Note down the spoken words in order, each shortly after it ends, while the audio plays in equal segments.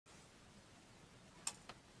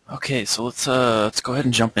Okay, so let's go ahead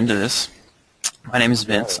and jump into this. My name is You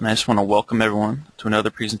got Vince, it. and I just want to welcome everyone to another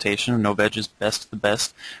presentation of Novedge's Best of the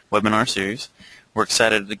Best webinar series. We're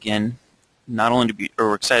excited again, not only to be, or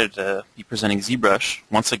we're excited to be presenting ZBrush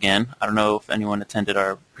once again. I don't know if anyone attended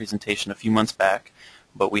our presentation a few months back,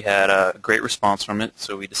 but we had a great response from it,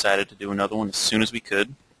 so we decided to do another one as soon as we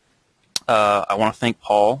could. I want to thank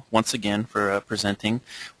Paul once again for presenting.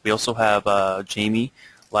 We also have Jamie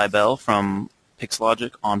Leibel from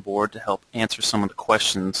Pixologic on board to help answer some of the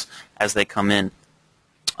questions as they come in.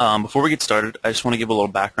 Before we get started, I just want to give a little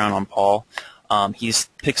background on Paul. He's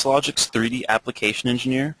Pixologic's 3D application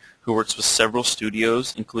engineer who works with several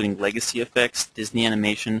studios, including Legacy Effects, Disney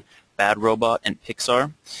Animation, Bad Robot, and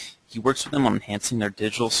Pixar. He works with them on enhancing their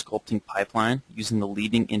digital sculpting pipeline using the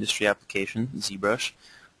leading industry application, ZBrush.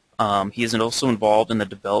 He is also involved in the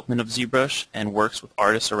development of ZBrush and works with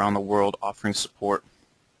artists around the world offering support.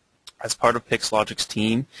 As part of Pixologic's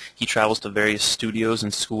team, he travels to various studios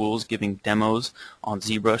and schools giving demos on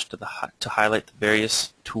ZBrush to highlight the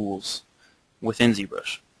various tools within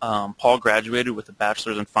ZBrush. Paul graduated with a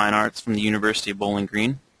Bachelor's in Fine Arts from the University of Bowling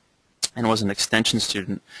Green and was an extension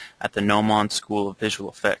student at the Gnomon School of Visual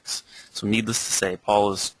Effects. So needless to say,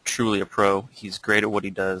 Paul is truly a pro. He's great at what he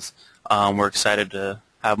does. We're excited to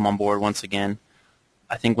have him on board once again.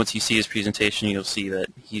 I think once you see his presentation, you'll see that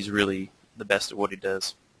he's really the best at what he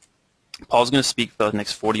does. Paul's going to speak for the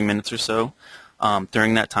next 40 minutes or so.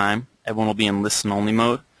 During that time, everyone will be in listen-only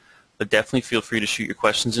mode, but definitely feel free to shoot your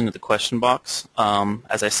questions into the question box.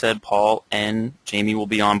 As I said, Paul and Jamie will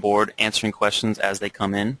be on board answering questions as they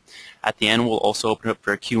come in. At the end, we'll also open it up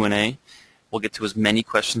for a Q&A. We'll get to as many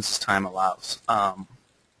questions as time allows.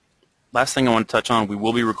 Last thing I want to touch on, we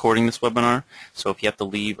will be recording this webinar, so if you have to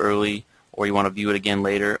leave early or you want to view it again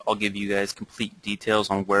later, I'll give you guys complete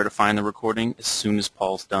details on where to find the recording as soon as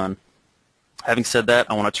Paul's done. Having said that,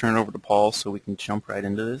 I want to turn it over to Paul so we can jump right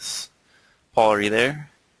into this. Paul, are you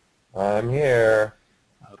there? I'm here.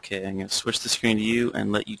 Okay, I'm going to switch the screen to you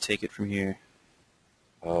and let you take it from here.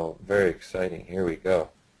 Oh, very exciting. Here we go.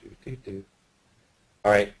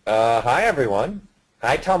 All right. Hi, everyone.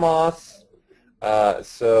 Hi, Tomas.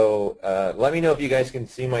 Let me know if you guys can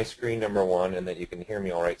see my screen, number one, and that you can hear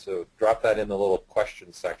me all right. So drop that in the little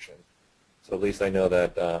question section. So at least I know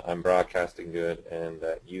that I'm broadcasting good and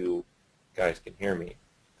that you guys can hear me.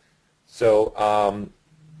 So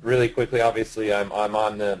really quickly, obviously, I'm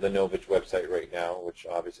on the Novedge website right now, which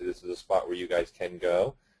obviously this is a spot where you guys can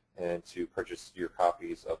go and to purchase your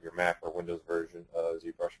copies of your Mac or Windows version of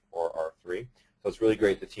ZBrush4R3. So it's really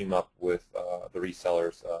great to team up with the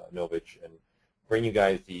resellers, Novedge, and bring you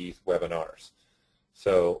guys these webinars.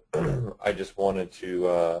 So I just wanted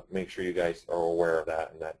to make sure you guys are aware of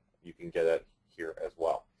that and that you can get it here as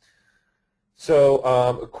well. So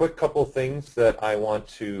a quick couple things that I want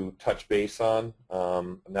to touch base on.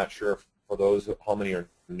 I'm not sure if for those how many are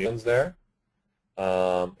new ones there.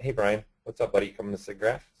 Hey Brian, what's up, buddy? Coming to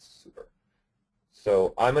SIGGRAPH? Super.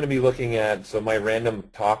 So I'm going to be looking at, so my random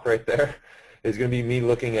talk right there is going to be me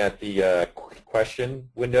looking at the question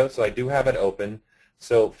window. So I do have it open.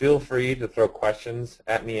 So feel free to throw questions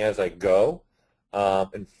at me as I go.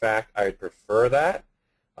 In fact, I would prefer that.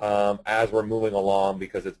 As we're moving along,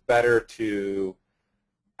 because it's better to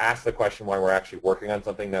ask the question while we're actually working on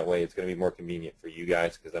something. That way it's going to be more convenient for you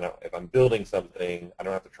guys, because if I'm building something, I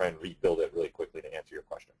don't have to try and rebuild it really quickly to answer your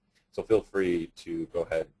question. So feel free to go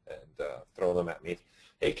ahead and throw them at me.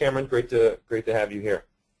 Hey Cameron, great to have you here.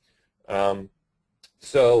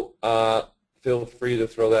 Feel free to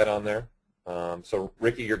throw that on there. So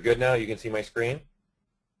Ricky, you're good now? You can see my screen?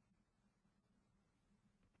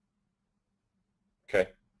 Okay.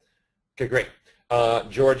 Okay, great.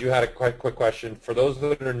 George, you had a quite quick question. For those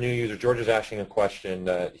that are new users, George is asking a question.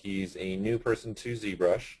 He's a new person to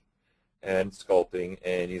ZBrush and sculpting,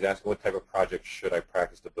 and he's asking what type of project should I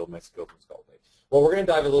practice to build my skills in sculpting. Well, we're going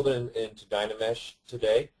to dive a little bit into DynaMesh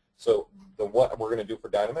today. So what we're going to do for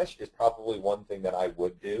DynaMesh is probably one thing that I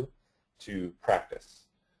would do to practice.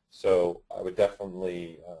 So I would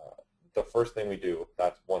definitely, the first thing we do,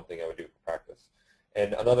 that's one thing I would do for practice.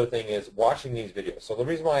 And another thing is watching these videos. So the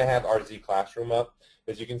reason why I have our Z Classroom up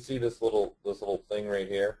is you can see this little thing right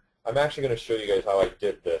here. I'm actually going to show you guys how I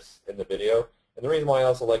did this in the video. And the reason why I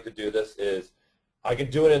also like to do this is I can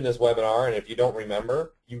do it in this webinar, and if you don't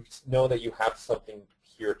remember, you know that you have something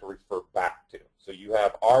here to refer back to. So you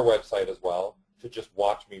have our website as well to just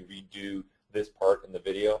watch me redo this part in the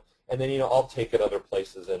video. And then, I'll take it other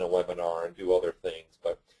places in a webinar and do other things.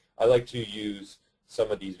 But I like to use some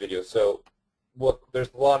of these videos. So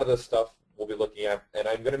there's a lot of this stuff we'll be looking at, and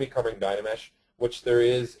I'm going to be covering DynaMesh, which there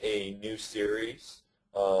is a new series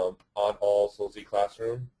on on Also Z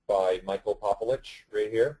Classroom by Michael Popolich right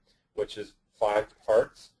here, which is 5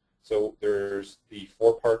 parts. So there's the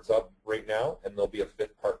 4 parts up right now, and there'll be a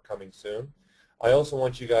 5th part coming soon. I also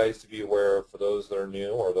want you guys to be aware, for those that are new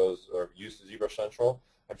or those that are used to ZBrush Central,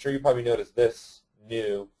 I'm sure you probably noticed this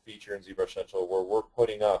new feature in ZBrush Central where we're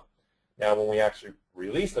putting up, now when we actually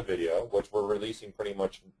release a video, which we're releasing pretty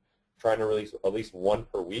much, trying to release at least 1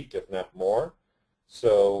 per week, if not more.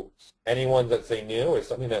 So anyone that say new is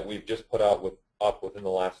something that we've just put out up within the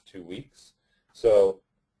last 2 weeks. So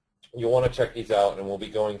you'll want to check these out, and we'll be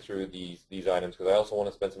going through these items because I also want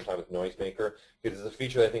to spend some time with NoiseMaker because it's a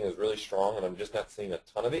feature that I think is really strong, and I'm just not seeing a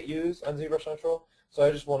ton of it used on ZBrush Central. So I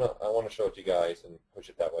want to show it to you guys and push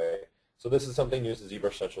it that way. So this is something new to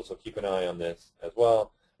ZBrush Central, so keep an eye on this as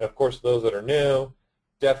well. And of course, those that are new,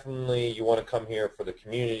 definitely you want to come here for the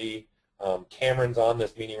community. Cameron's on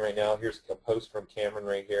this meeting right now. Here's a post from Cameron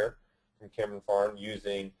right here, from Cameron Farm,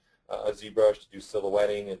 using a ZBrush to do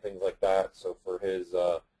silhouetting and things like that. So for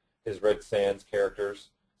his Red Sands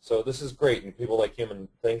characters. So this is great, and people like him, and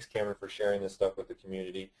thanks Cameron for sharing this stuff with the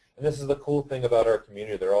community. And this is the cool thing about our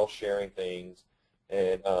community. They're all sharing things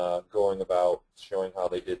and going about showing how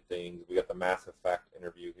they did things. We got the Mass Effect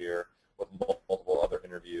interview here with multiple other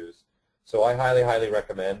interviews. So I highly, highly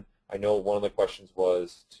recommend. I know one of the questions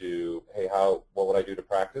was to, hey, what would I do to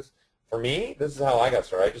practice? For me, this is how I got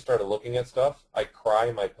started. I just started looking at stuff. I cry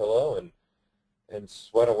in my pillow and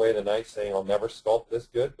sweat away the night saying I'll never sculpt this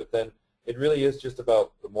good, but then it really is just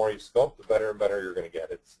about the more you sculpt, the better and better you're going to get.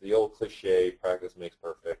 It's the old cliche, practice makes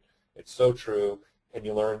perfect. It's so true, and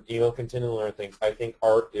you'll continue to learn things. I think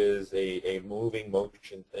art is a moving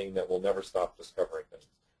motion thing that will never stop discovering things.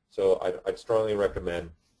 So I'd strongly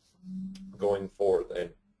recommend going forward and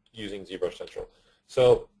using ZBrush Central.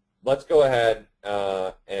 So let's go ahead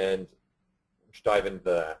and dive into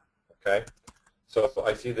that, okay? So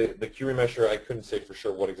I see the Q remesher. I couldn't say for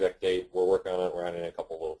sure what exact date. We're working on it. We're adding a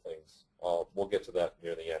couple little things. We'll get to that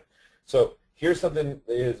near the end. So here's something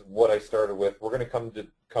is what I started with. We're going to come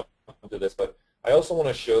to this, but I also want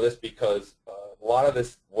to show this because a lot of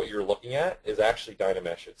this, what you're looking at, is actually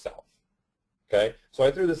DynaMesh itself. Okay, so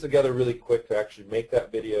I threw this together really quick to actually make that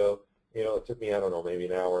video. You know, it took me, I don't know, maybe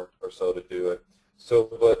an hour or so to do it. So,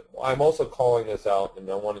 but I'm also calling this out, and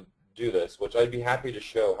I want to do this, which I'd be happy to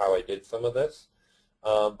show how I did some of this.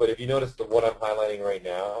 But if you notice that what I'm highlighting right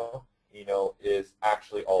now, you know, is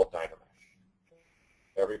actually all DynaMesh.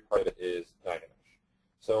 Every part of it is DynaMesh.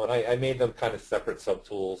 So, and I made them kind of separate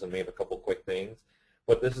subtools and made a couple quick things.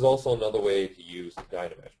 But this is also another way to use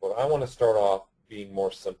DynaMesh. But I want to start off being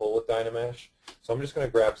more simple with DynaMesh. So I'm just going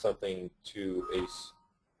to grab something to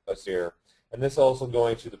a sphere. And this is also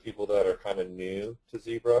going to the people that are kind of new to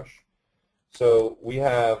ZBrush. So we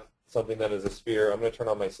have something that is a sphere. I'm going to turn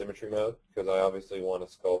on my symmetry mode because I obviously want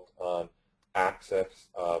to sculpt on axis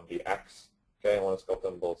of the X. Okay, I want to sculpt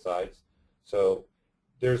on both sides. So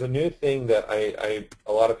there's a new thing that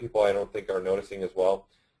a lot of people I don't think are noticing as well.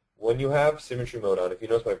 When you have symmetry mode on, if you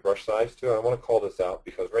notice my brush size too, I want to call this out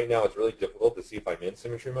because right now it's really difficult to see if I'm in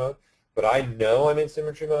symmetry mode. But I know I'm in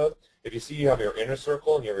symmetry mode. If you see you have your inner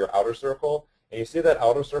circle and you have your outer circle, and you see that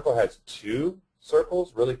outer circle has 2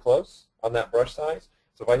 circles really close on that brush size.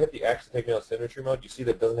 So if I hit the X to take me out of symmetry mode, you see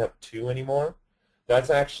that it doesn't have 2 anymore. That's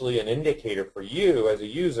actually an indicator for you as a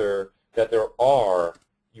user that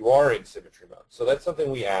you are in symmetry mode. So that's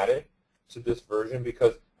something we added to this version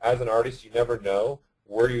because as an artist, you never know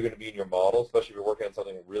where you're going to be in your model, especially if you're working on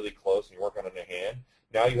something really close and you're working on a hand.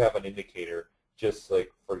 Now you have an indicator, just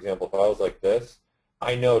like, for example, if I was like this,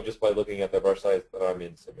 I know just by looking at the brush size that I'm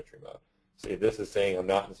in symmetry mode. See, this is saying I'm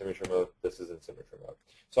not in symmetry mode, this is in symmetry mode.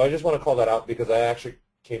 So I just want to call that out because I actually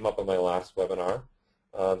came up on my last webinar.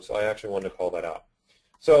 So I actually wanted to call that out.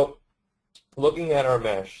 So looking at our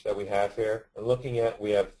mesh that we have here, and looking at,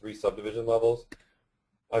 we have 3 subdivision levels.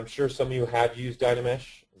 I'm sure some of you have used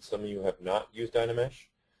DynaMesh, and some of you have not used DynaMesh.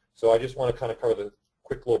 So I just want to kind of cover the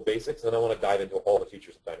quick little basics, and then I want to dive into all the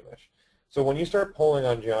features of DynaMesh. So when you start pulling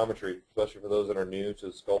on geometry, especially for those that are new to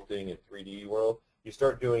the sculpting and 3D world, you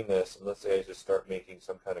start doing this, and let's say I just start making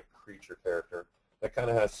some kind of creature character that kind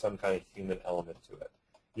of has some kind of human element to it.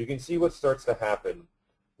 You can see what starts to happen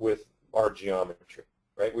with our geometry,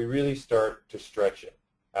 right? We really start to stretch it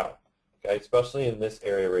out, okay? Especially in this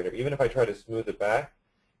area right here. Even if I try to smooth it back,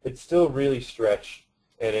 it's still really stretched,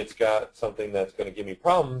 and it's got something that's going to give me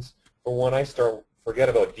problems for when I start, forget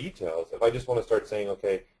about details. If I just want to start saying,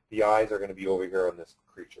 okay, the eyes are going to be over here on this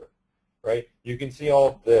creature, right? You can see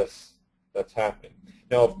all this that's happening.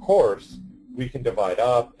 Now, of course, we can divide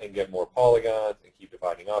up and get more polygons and keep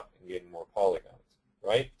dividing up and getting more polygons,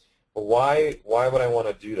 right? But why would I want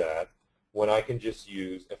to do that when I can just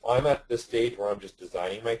use, if I'm at this stage where I'm just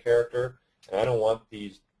designing my character and I don't want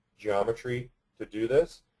these geometry to do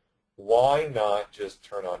this, why not just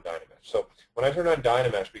turn on DynaMesh? So when I turn on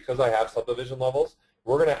DynaMesh, because I have subdivision levels,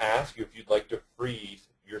 we're going to ask you if you'd like to freeze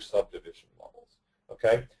your subdivision levels.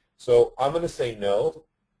 Okay? So I'm going to say no,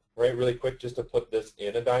 right, really quick, just to put this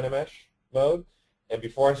in a DynaMesh mode. And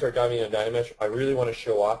before I start diving into DynaMesh, I really want to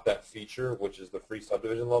show off that feature, which is the free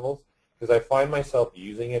subdivision levels, because I find myself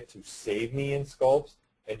using it to save me in sculpts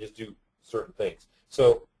and just do certain things.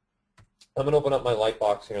 So I'm going to open up my light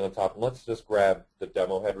box here on the top, and let's just grab the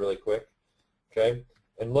demo head really quick. Okay?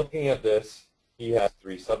 And looking at this, he has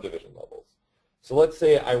 3 subdivision levels. So let's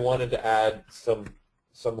say I wanted to add some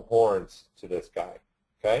horns to this guy.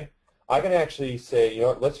 Okay? I can actually say, you know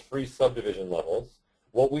what, let's freeze subdivision levels.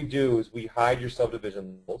 What we do is we hide your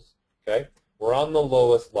subdivision levels. Okay? We're on the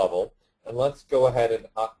lowest level, and let's go ahead and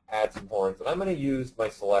add some horns. And I'm going to use my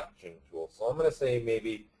selection tool. So I'm going to say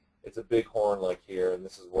maybe it's a big horn like here, and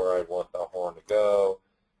this is where I want the horn to go.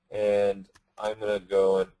 And I'm going to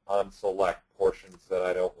go and unselect portions that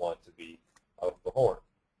I don't want to be of the horn.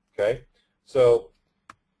 Okay? So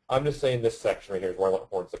I'm just saying this section right here is where I want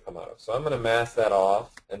horns to come out of. So I'm going to mask that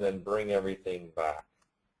off and then bring everything back.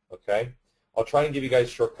 Okay? I'll try and give you guys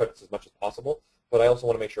shortcuts as much as possible, but I also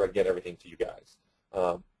want to make sure I get everything to you guys.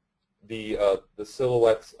 The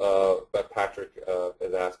silhouettes that Patrick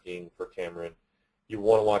is asking for Cameron, you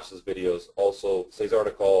want to watch those videos. Also, Cesar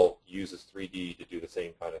article uses 3D to do the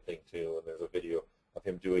same kind of thing too, and there's a video of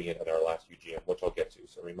him doing it at our last UGM, which I'll get to.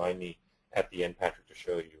 So remind me at the end, Patrick, to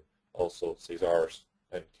show you also Cesar's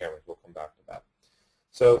and Cameron's. We'll come back to that.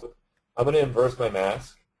 So I'm going to inverse my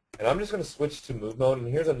mask, and I'm just going to switch to move mode. And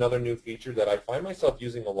here's another new feature that I find myself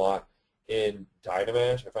using a lot in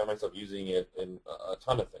DynaMesh. I find myself using it in a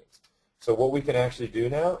ton of things. So what we can actually do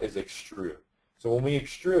now is extrude. So when we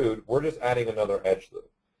extrude, we're just adding another edge loop.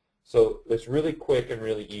 So it's really quick and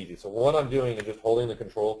really easy. So what I'm doing is just holding the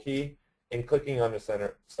control key and clicking on the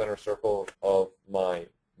center circle of my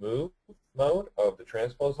move mode of the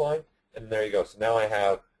transpose line, and there you go. So now I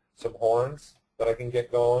have some horns that I can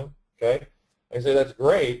get going. Okay, I say that's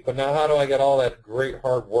great, but now how do I get all that great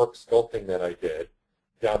hard work sculpting that I did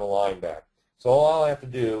down the line back? So all I have to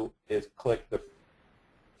do is click the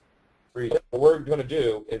free. What we're going to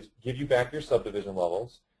do is give you back your subdivision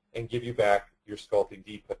levels and give you back your sculpting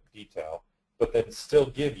detail, but then still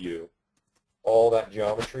give you all that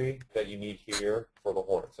geometry that you need here for the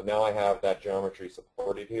horn. So now I have that geometry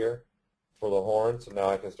supported here for the horn, so now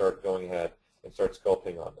I can start going ahead and start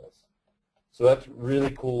sculpting on this. So that's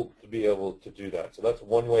really cool to be able to do that. So that's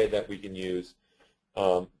one way that we can use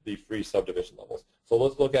the free subdivision levels. So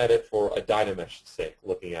let's look at it for a DynaMesh sake,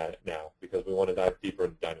 looking at it now, because we want to dive deeper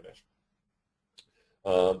into DynaMesh.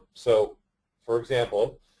 So, for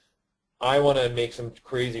example, I want to make some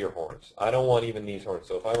crazier horns. I don't want even these horns.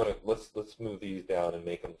 So if I want to, let's move these down and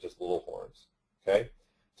make them just little horns. Okay.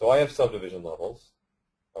 So I have subdivision levels.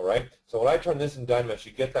 All right. So when I turn this in DynaMesh,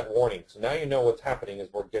 you get that warning. So now you know what's happening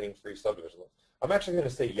is we're getting free subdivision levels. I'm actually going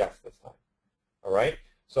to say yes this time. All right.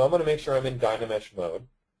 So I'm going to make sure I'm in DynaMesh mode.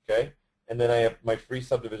 Okay. And then I have my free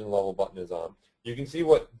subdivision level button is on. You can see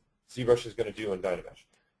what ZBrush is going to do in DynaMesh.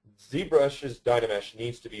 ZBrush's DynaMesh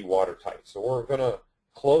needs to be watertight. So we're going to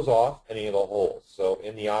close off any of the holes. So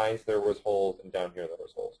in the eyes there was holes, and down here there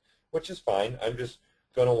was holes, which is fine. I'm just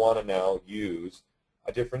going to want to now use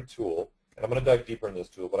a different tool, and I'm going to dive deeper in this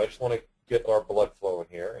tool, but I just want to get our blood flow in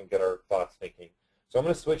here and get our thoughts thinking. So I'm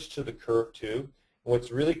going to switch to the curve tube. And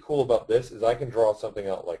what's really cool about this is I can draw something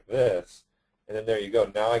out like this, and then there you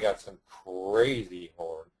go. Now I got some crazy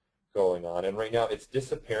horn going on, and right now it's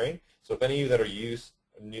disappearing. So if any of you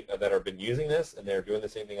that have been using this and they're doing the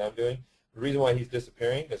same thing I'm doing, the reason why he's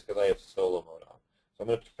disappearing is because I have solo mode on. So I'm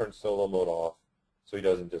going to turn solo mode off so he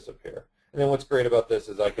doesn't disappear. And then what's great about this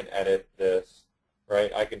is I can edit this, right?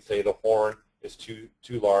 I can say the horn is too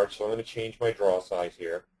large, so I'm going to change my draw size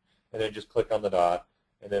here, and then just click on the dot,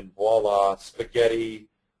 and then voila, spaghetti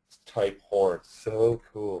type horn. So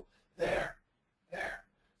cool. There.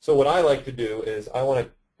 So what I like to do is I want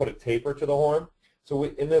to put a taper to the horn. So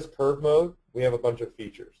in this curve mode, we have a bunch of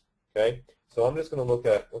features. Okay. So I'm just going to look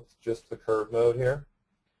at just the curve mode here.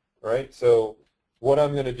 All right. So what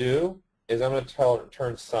I'm going to do is I'm going to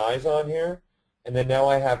turn size on here, and then now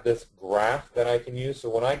I have this graph that I can use. So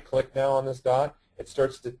when I click now on this dot, it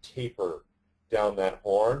starts to taper down that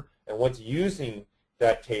horn, and what's using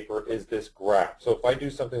that taper is this graph. So if I do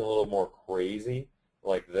something a little more crazy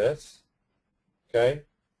like this, okay,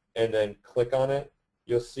 and then click on it,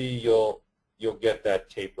 you'll see you'll get that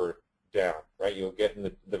taper down, right? You'll get in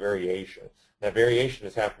the variation. That variation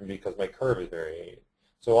is happening because my curve is varying.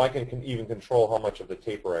 So I can even control how much of the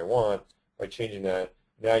taper I want by changing that.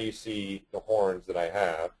 Now you see the horns that I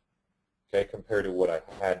have, okay, compared to what I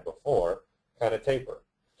had before, kind of taper.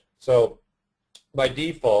 So by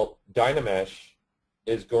default, DynaMesh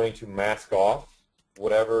is going to mask off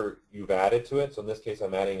whatever you've added to it. So in this case,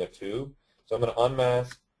 I'm adding a tube. So I'm going to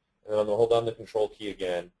unmask, and then I'm going to hold down the Control key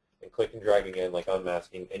again and click and drag again like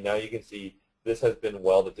unmasking. And now you can see this has been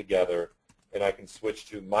welded together, and I can switch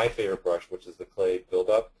to my favorite brush, which is the clay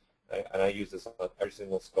buildup. And I use this on every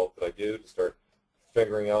single sculpt that I do to start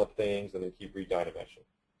figuring out things and then keep re-dynameshing.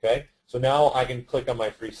 Okay? So now I can click on my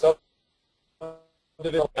free subdivision.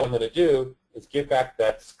 What I'm going to do is get back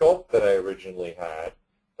that sculpt that I originally had,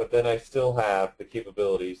 but then I still have the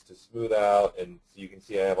capabilities to smooth out, and so you can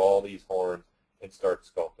see I have all these horns and start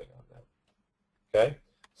sculpting on them. Okay?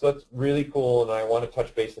 So that's really cool, and I want to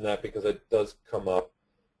touch base on that because it does come up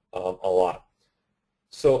a lot.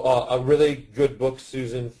 So a really good book,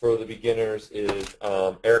 Susan, for the beginners is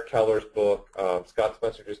Eric Keller's book. Scott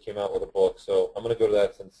Spencer just came out with a book, so I'm going to go to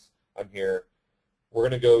that since I'm here. We're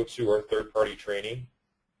going to go to our third-party training,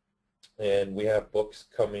 and we have books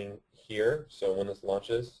coming here. So when this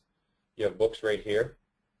launches, you have books right here.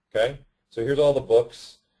 Okay, so here's all the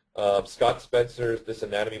books. Scott Spencer's This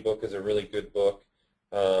Anatomy book is a really good book.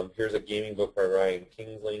 Here's a gaming book by Ryan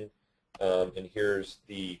Kingsling, and here's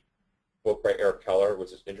the book by Eric Keller,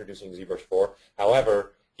 which is introducing ZBrush 4.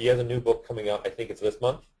 However, he has a new book coming out, I think it's this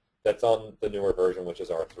month, that's on the newer version, which is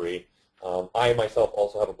R3. I myself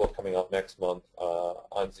also have a book coming out next month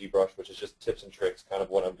on ZBrush, which is just tips and tricks, kind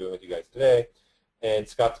of what I'm doing with you guys today. And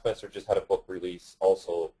Scott Spencer just had a book release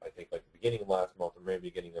also, I think, like the beginning of last month or maybe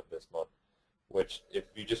beginning of this month, which if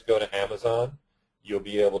you just go to Amazon, you'll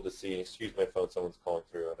be able to see, excuse my phone, someone's calling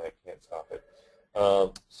through and I can't stop it.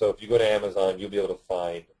 So if you go to Amazon, you'll be able to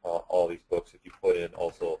find all these books if you put in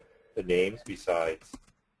also the names besides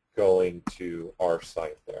going to our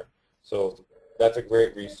site there. So that's a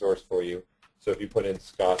great resource for you. So if you put in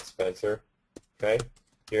Scott Spencer, okay,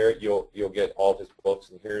 here you'll get all of his books,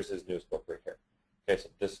 and here's his newest book right here. Okay, so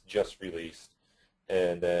this just released,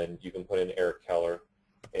 and then you can put in Eric Keller,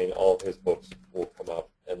 and all of his books will come up.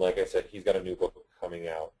 And like I said, he's got a new book coming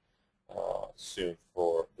out soon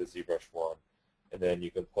for the ZBrush 1. And then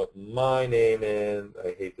you can put my name in.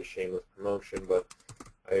 I hate the shameless promotion, but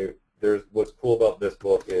there's what's cool about this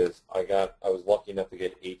book is I was lucky enough to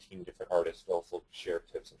get 18 different artists to also share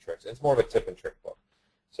tips and tricks. It's more of a tip and trick book.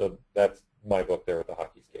 So that's my book there with the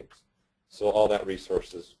hockey skates. So all that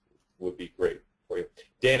resources would be great for you.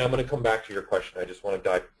 Dan, I'm going to come back to your question. I just want to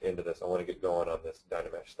dive into this. I want to get going on this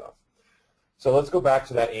DynaMesh stuff. So let's go back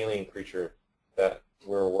to that alien creature that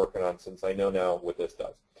we're working on, since I know now what this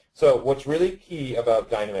does. So what's really key about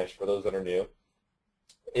DynaMesh, for those that are new,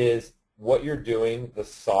 is what you're doing, the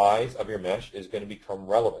size of your mesh is going to become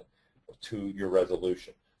relevant to your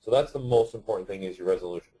resolution. So that's the most important thing, is your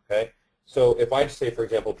resolution, okay? So if I say, for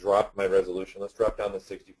example, drop my resolution, let's drop down to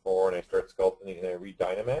 64 and I start sculpting and I read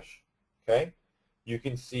DynaMesh, okay? You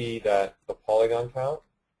can see that the polygon count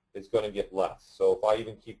is going to get less. So if I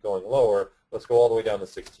even keep going lower, let's go all the way down to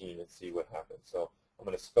 16 and see what happens. So I'm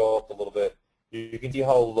going to sculpt a little bit. You can see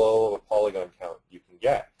how low of a polygon count you can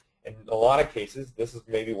get. In a lot of cases, this is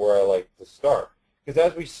maybe where I like to start. Because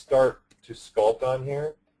as we start to sculpt on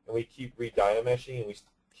here, and we keep re-dynameshing and we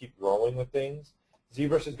keep growing with things,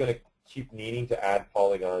 ZBrush is going to keep needing to add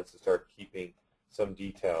polygons to start keeping some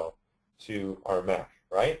detail to our mesh,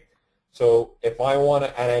 right? So if I want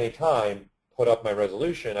to, at any time, put up my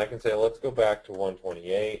resolution, I can say, let's go back to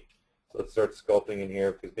 128. So let's start sculpting in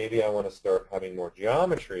here, because maybe I want to start having more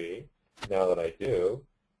geometry now that I do,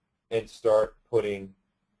 and start putting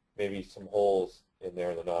maybe some holes in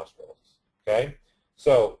there in the nostrils, okay?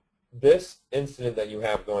 So this incident that you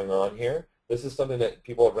have going on here, this is something that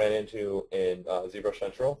people have ran into in ZBrush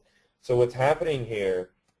Central. So what's happening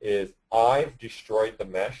here is I've destroyed the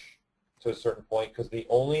mesh to a certain point, because the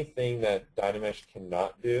only thing that DynaMesh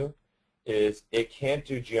cannot do is it can't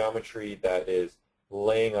do geometry that is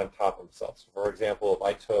laying on top of itself. So for example, if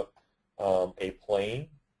I took a plane,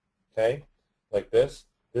 okay, like this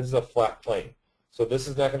is a flat plane. So this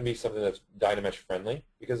is not going to be something that's DynaMesh friendly,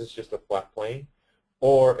 because it's just a flat plane.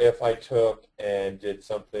 Or if I took and did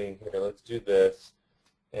something here, let's do this,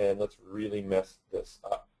 and let's really mess this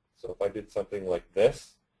up. So if I did something like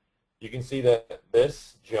this, you can see that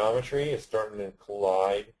this geometry is starting to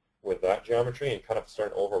collide with that geometry and kind of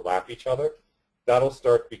starting to overlap each other. That'll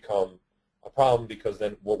start to become a problem, because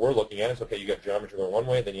then what we're looking at is, okay, you got geometry going one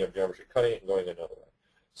way, then you have geometry cutting it and going another way.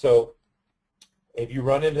 So if you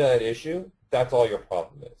run into that issue, that's all your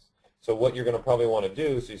problem is. So what you're going to probably want to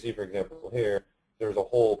do, so you see, for example, here, there's a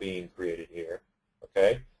hole being created here,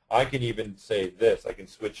 okay? I can even say this. I can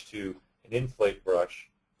switch to an inflate brush,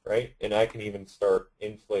 right? And I can even start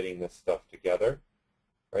inflating this stuff together,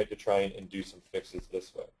 right, to try and do some fixes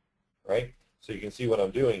this way, right? So you can see what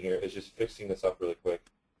I'm doing here is just fixing this up really quick,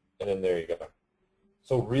 and then there you go.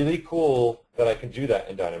 So really cool that I can do that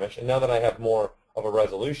in DynaMesh. And now that I have more of a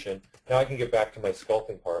resolution, now I can get back to my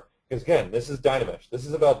sculpting part. Because again, this is DynaMesh. This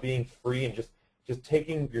is about being free and just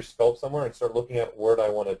taking your sculpt somewhere and start looking at what I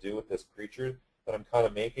want to do with this creature that I'm kind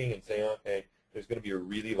of making and saying, okay, there's going to be a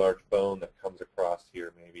really large bone that comes across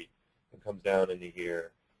here maybe and comes down into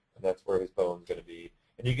here, and that's where his bone's going to be.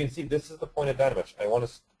 And you can see this is the point of DynaMesh. I want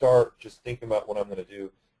to start just thinking about what I'm going to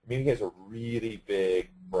do. Maybe he has a really big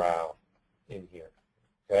brow in here.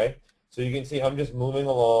 Okay? So you can see I'm just moving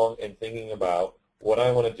along and thinking about what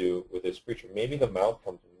I want to do with this creature. Maybe the mouth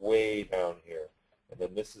comes way down here, and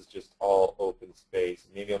then this is just all open space.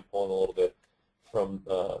 Maybe I'm pulling a little bit from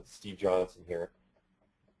Steve Johnson here.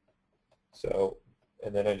 So,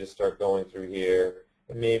 and then I just start going through here,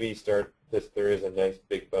 and maybe start this. There is a nice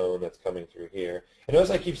big bone that's coming through here. And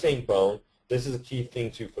notice I keep saying bone. This is a key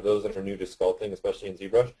thing too for those that are new to sculpting, especially in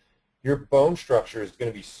ZBrush. Your bone structure is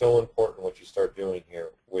going to be so important what you start doing here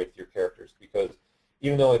with your characters, because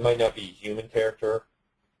even though it might not be a human character,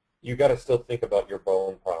 you got to still think about your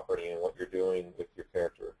bone property and what you're doing with your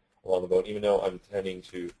character along the bone, even though I'm tending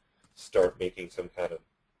to start making some kind of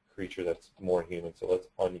creature that's more human. So let's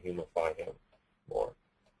unhumify him more.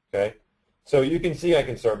 Okay? So you can see I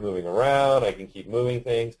can start moving around. I can keep moving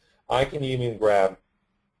things. I can even grab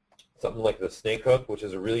something like the snake hook, which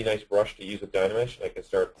is a really nice brush to use with DynaMesh. I can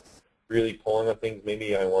start really pulling on things.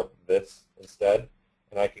 Maybe I want this instead,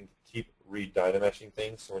 and I can keep re-dynameshing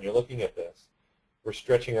things. So when you're looking at this, we're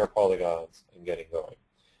stretching our polygons and getting going.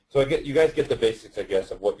 So you guys get the basics, I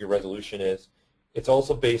guess, of what your resolution is. It's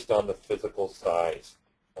also based on the physical size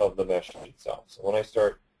of the mesh itself. So when I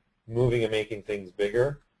start moving and making things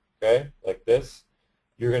bigger, okay, like this,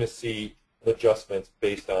 you're going to see adjustments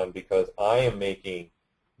based on, because I am making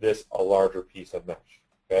this a larger piece of mesh,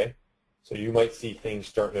 okay? So you might see things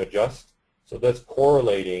starting to adjust. So that's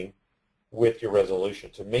correlating with your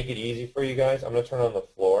resolution. To make it easy for you guys, I'm going to turn on the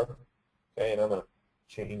floor, okay, and I'm going to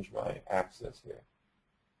change my axis here.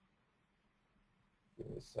 Give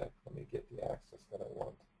me a sec. Let me get the axis that I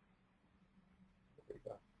want. There we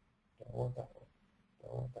go. Don't want that one.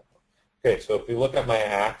 Don't want that one. Okay, so if you look at my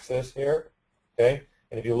axis here, okay,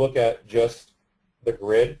 and if you look at just the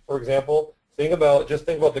grid, for example, just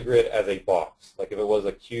think about the grid as a box, like if it was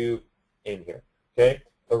a cube in here, okay?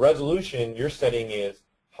 The resolution you're setting is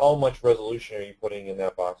how much resolution are you putting in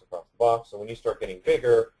that box across the box. So when you start getting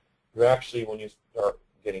bigger, when you start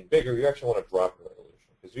getting bigger, you actually want to drop your resolution.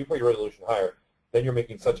 Because if you put your resolution higher, then you're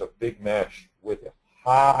making such a big mesh with a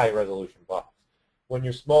high resolution box. When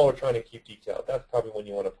you're smaller, trying to keep detail, that's probably when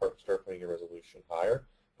you want to start putting your resolution higher.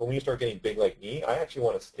 But when you start getting big like me, I actually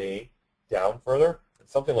want to stay down further. And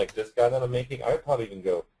something like this guy that I'm making, I would probably even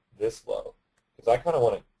go this low, because I kind of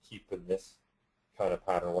want to keep in this kind of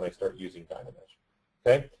pattern when I start using DynaMesh.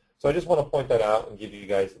 Okay? So I just want to point that out and give you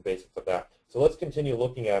guys the basics of that. So let's continue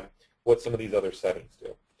looking at what some of these other settings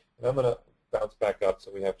do. And I'm going to bounce back up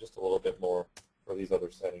so we have just a little bit more for these other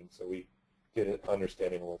settings so we get an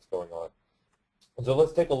understanding of what's going on. So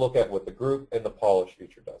let's take a look at what the group and the polish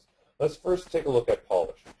feature does. Let's first take a look at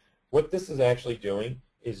polish. What this is actually doing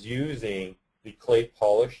is using the clay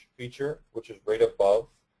polish feature, which is right above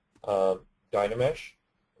DynaMesh,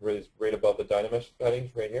 right above the DynaMesh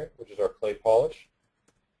settings right here, which is our clay polish.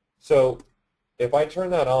 So if I turn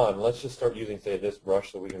that on, let's just start using, say, this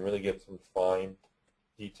brush so we can really get some fine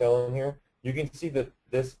detail in here. You can see that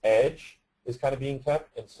this edge is kind of being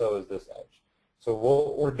kept, and so is this edge. So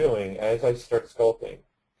what we're doing, as I start sculpting,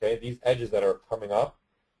 okay, these edges that are coming up,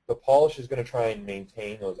 the polish is going to try and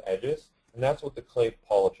maintain those edges, and that's what the clay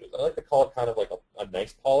polish is. I like to call it kind of like a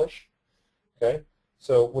nice polish, okay?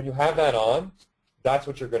 So when you have that on, that's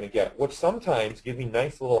what you're going to get, which sometimes gives me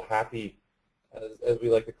nice little happy, as we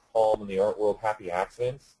like to call them in the art world, happy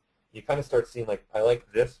accidents. You kind of start seeing, like, I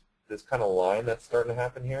like this kind of line that's starting to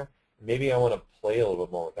happen here. Maybe I want to play a little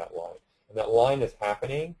bit more with that line. And that line is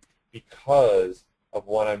happening because of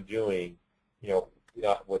what I'm doing, you know,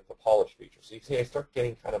 with the polish feature. So you see I start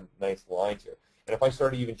getting kind of nice lines here. And if I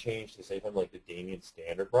start to even change to, say, something like the Damien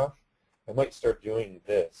standard brush, I might start doing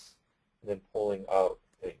this and then pulling out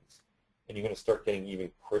things. And you're going to start getting even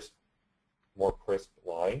more crisp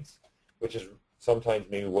lines, which is sometimes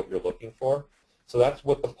maybe what you're looking for. So that's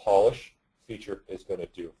what the polish feature is going to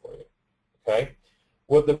do for you. Okay?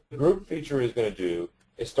 What the group feature is going to do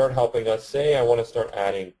is start helping us. Say I want to start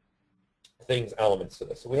adding elements to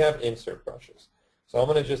this. So we have insert brushes. So I'm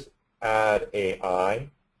going to just add a eye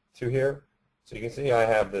to here. So you can see I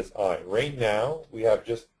have this eye. Right now, we have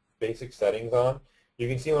just basic settings on. You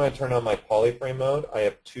can see when I turn on my polyframe mode, I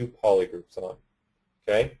have 2 polygroups on.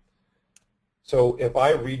 Okay? So if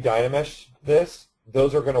I re-DynaMesh this,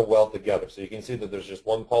 those are going to weld together. So you can see that there's just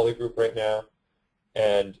 1 polygroup right now,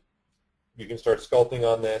 and you can start sculpting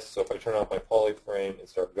on this. So if I turn off my polyframe and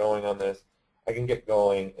start going on this, I can get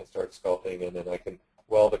going and start sculpting, and then I can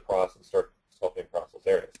weld across and start sculpting across those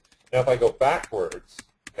areas. Now if I go backwards,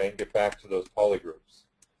 okay, and get back to those polygroups,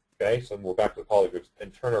 okay, so we're back to the polygroups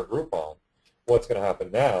and turn our group on, what's going to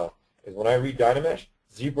happen now is when I read DynaMesh,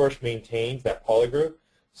 ZBrush maintains that polygroup.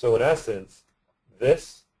 So in essence,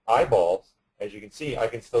 this eyeballs, as you can see, I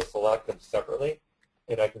can still select them separately,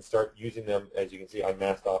 and I can start using them. As you can see, I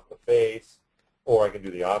masked off the face, or I can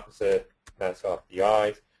do the opposite, mask off the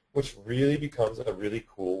eyes, which really becomes a really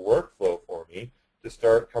cool workflow for me to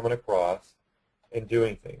start coming across and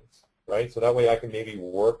doing things, right? So that way I can maybe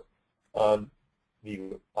work on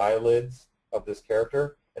the eyelids of this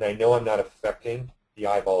character, and I know I'm not affecting the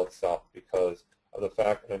eyeball itself because of the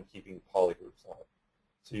fact that I'm keeping polygroups on it.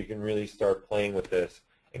 So you can really start playing with this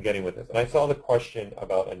and getting with this. And I saw the question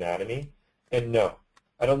about anatomy, and no,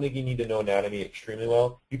 I don't think you need to know anatomy extremely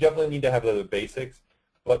well. You definitely need to have the basics,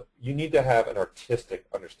 but you need to have an artistic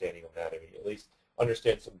understanding of anatomy, at least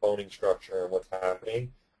understand some boning structure and what's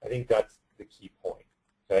happening. I think that's the key point,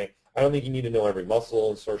 okay? I don't think you need to know every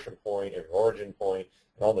muscle insertion point, every origin point,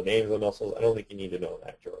 and all the names of the muscles. I don't think you need to know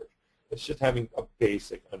that, George. It's just having a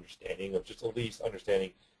basic understanding of just at least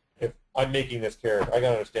understanding if I'm making this character, I got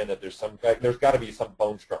to understand that there's got to be some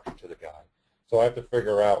bone structure to the guy. So I have to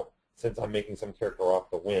figure out, since I'm making some character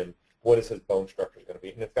off the whim, what is his bone structure going to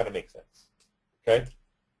be, and it's got to make sense. Okay?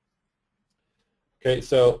 Okay,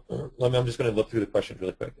 so I'm just going to look through the questions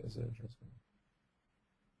really quick.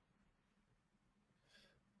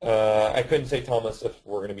 I couldn't say, Thomas, if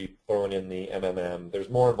we're going to be throwing in the MMM. There's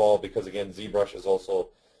more involved because, again, ZBrush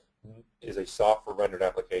is a software rendered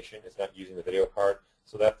application. It's not using the video card,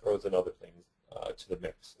 so that throws in other things to the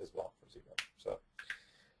mix as well for ZBrush.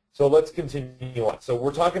 So let's continue on. So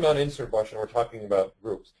we're talking about insert brush and we're talking about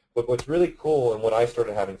groups. But what's really cool and what I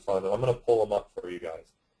started having fun, and I'm going to pull them up for you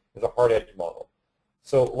guys, is a hard edge model.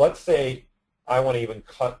 So let's say I want to even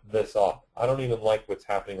cut this off. I don't even like what's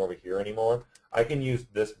happening over here anymore. I can use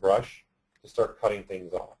this brush to start cutting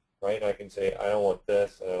things off, right? And I can say I don't want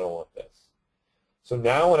this and I don't want this. So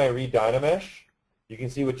now when I read DynaMesh, you can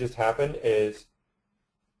see what just happened is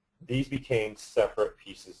these became separate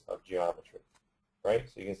pieces of geometry, right?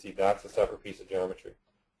 So you can see that's a separate piece of geometry,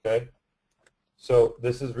 okay? So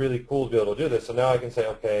this is really cool to be able to do this. So now I can say,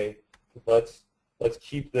 okay, let's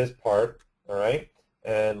keep this part, all right?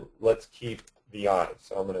 And let's keep the eyes.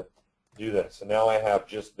 So I'm going to do this. So now I have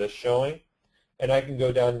just this showing, and I can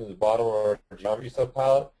go down to the bottom of our geometry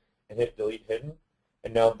subpalette and hit delete hidden,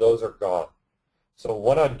 and now those are gone. So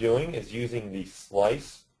what I'm doing is using the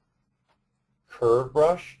slice curve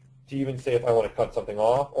brush to even say if I want to cut something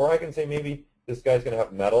off, or I can say maybe this guy's going to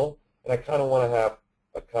have metal, and I kind of want to have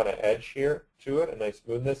a kind of edge here to it, a nice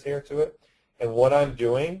smoothness here to it. And what I'm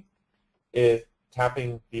doing is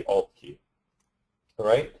tapping the Alt key. All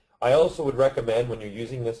right? I also would recommend when you're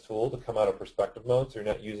using this tool to come out of perspective mode so you're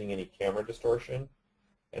not using any camera distortion.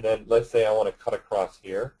 And then let's say I want to cut across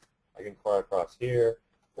here. I can cut across here,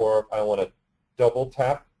 or if I want to double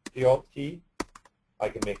tap the Alt key, I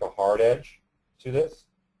can make a hard edge to this.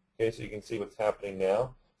 Okay, so you can see what's happening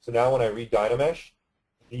now. So now when I read DynaMesh,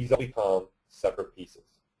 these all become separate pieces.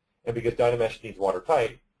 And because DynaMesh needs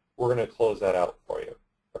watertight, we're going to close that out for you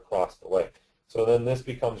across the way. So then this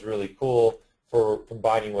becomes really cool for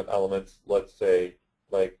combining with elements, let's say,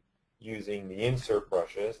 like using the insert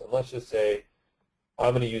brushes. And let's just say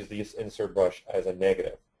I'm going to use this insert brush as a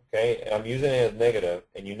negative. Okay, and I'm using it as negative,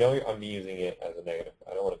 and you know I'm using it as a negative.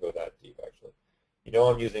 I don't want to go that deep, actually. You know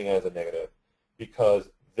I'm using it as a negative because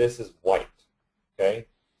this is white. Okay,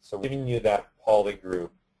 so we're giving you that polygroup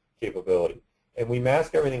capability. And we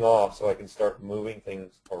mask everything off so I can start moving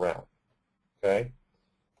things around. Okay,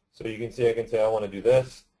 so you can see I can say I want to do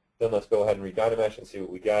this. Then let's go ahead and read DynaMesh and see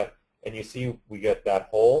what we got. And you see we get that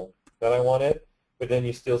hole that I wanted, but then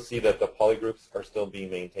you still see that the polygroups are still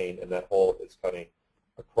being maintained, and that hole is cutting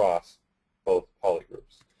across both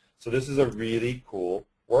polygroups. So this is a really cool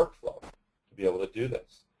workflow to be able to do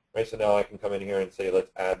this. Right? So now I can come in here and say,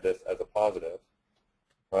 let's add this as a positive.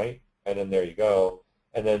 Right? And then there you go.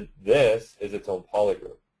 And then this is its own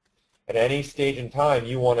polygroup. At any stage in time,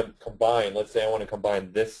 you want to combine, let's say I want to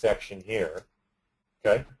combine this section here,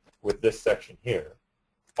 okay, with this section here.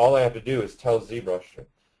 All I have to do is tell ZBrush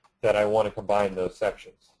that I want to combine those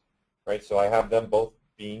sections. Right? So I have them both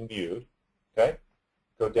being viewed. Okay?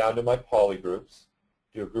 Go down to my polygroups,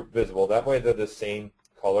 do a group visible. That way they're the same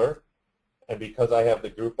color. And because I have the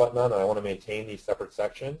group button on, I want to maintain these separate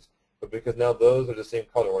sections. But because now those are the same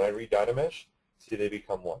color, when I read DynaMesh, see they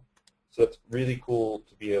become one. So it's really cool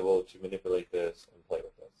to be able to manipulate this and play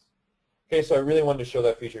with this. Okay, so I really wanted to show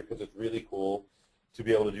that feature because it's really cool to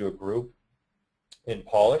be able to do a group in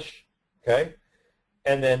Polish. Okay?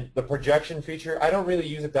 And then the projection feature, I don't really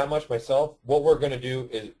use it that much myself. What we're going to do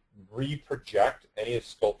is reproject any of the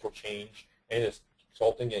sculptural change, any of the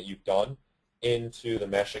sculpting that you've done into the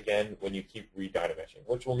mesh again when you keep re-dynameshing,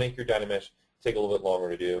 which will make your DynaMesh take a little bit longer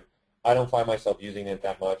to do. I don't find myself using it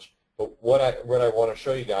that much, but what I want to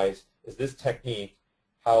show you guys is this technique,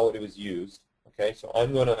 how it was used. Okay, so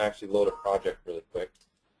I'm going to actually load a project really quick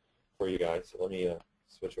for you guys. So let me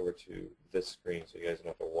switch over to this screen so you guys don't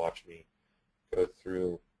have to watch me go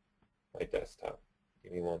through my desktop.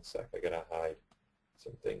 Give me one sec. I got to hide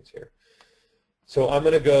some things here. So I'm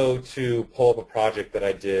going to go to pull up a project that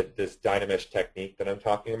I did, this DynaMesh technique that I'm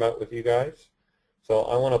talking about with you guys. So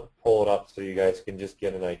I want to pull it up so you guys can just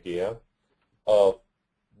get an idea of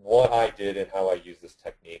what I did and how I use this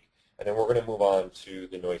technique. And then we're going to move on to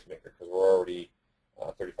the NoiseMaker because we're already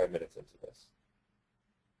 35 minutes into this.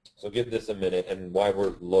 So give this a minute, and while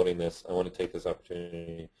we're loading this, I want to take this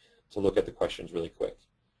opportunity to look at the questions really quick.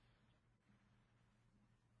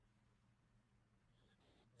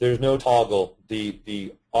 There's no toggle.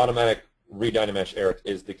 The automatic re-DynaMesh, Eric,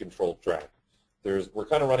 is the controlled drag. We're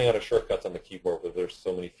kind of running out of shortcuts on the keyboard, but there's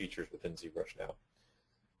so many features within ZBrush now.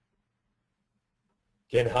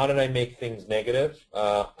 Again, how did I make things negative?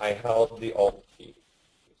 I held the Alt key.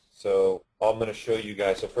 So I'm going to show you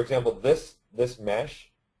guys. So for example, this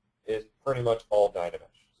mesh is pretty much all DynaMesh.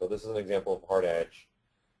 So this is an example of hard edge.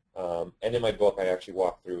 And in my book, I actually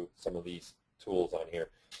walk through some of these tools on here.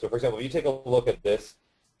 So for example, if you take a look at this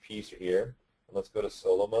piece here, and let's go to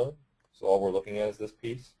solo mode. So all we're looking at is this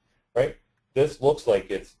piece, right? This looks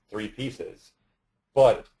like it's 3 pieces,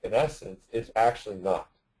 but in essence, it's actually not.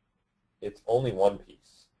 It's only 1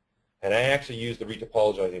 piece. And I actually use the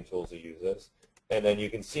retopologizing tools to use this. And then you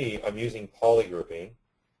can see I'm using polygrouping,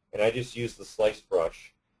 and I just use the slice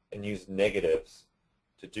brush and use negatives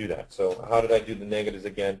to do that. So how did I do the negatives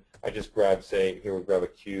again? I just grab, say, here we grab a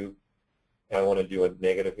cube, and I want to do a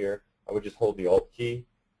negative here. I would just hold the Alt key,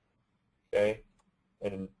 okay?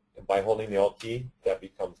 And by holding the Alt key, that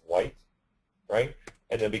becomes white, right?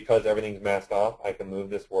 And then because everything's masked off, I can move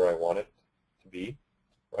this where I want it to be,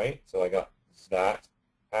 right? So I got that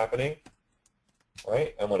happening,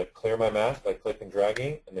 right? I'm going to clear my mask by click and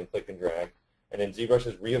dragging, and then click and drag. And then ZBrush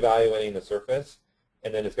is reevaluating the surface,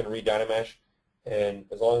 and then it's going to re-DynaMesh. And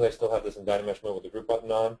as long as I still have this in DynaMesh mode with the group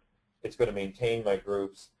button on, it's going to maintain my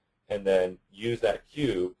groups and then use that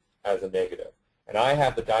cube as a negative. And I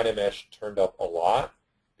have the DynaMesh turned up a lot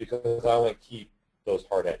because I want to keep those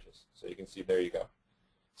hard edges. So you can see, there you go.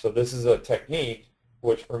 So this is a technique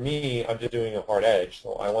which for me, I'm just doing a hard edge,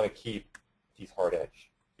 so I want to keep these hard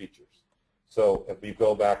edge features. So if we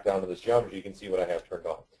go back down to this geometry, you can see what I have turned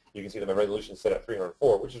on. You can see that my resolution is set at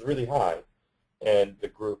 304, which is really high, and the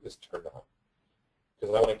group is turned on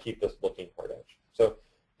because I want to keep this looking hard edge. So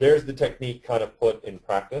there's the technique kind of put in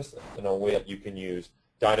practice in a way that you can use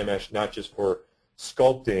DynaMesh not just for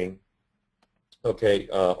sculpting, okay,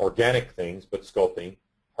 organic things, but sculpting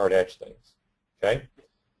hard edge things, okay?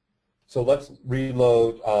 So let's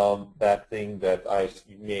reload that thing that I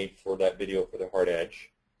made for that video for the hard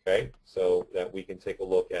edge, okay, so that we can take a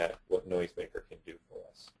look at what NoiseMaker can do for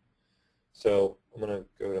us. So I'm going to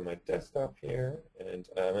go to my desktop here, and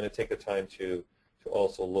I'm going to take the time to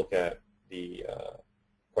also look at the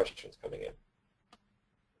questions coming in.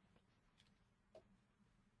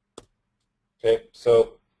 Okay,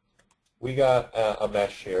 so we got a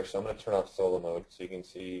mesh here, so I'm going to turn off solo mode so you can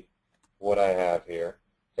see what I have here.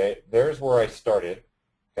 Okay, there's where I started.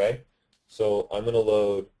 Okay, so I'm going to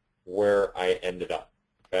load where I ended up.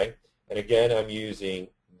 Okay, and again, I'm using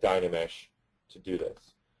DynaMesh to do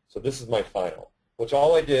this. So this is my final, which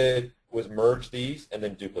all I did was merge these and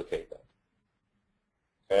then duplicate them.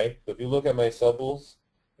 Okay, so if you look at my subtools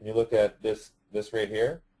and you look at this right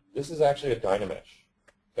here, this is actually a DynaMesh.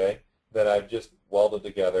 Okay, that I've just welded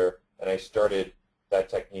together, and I started that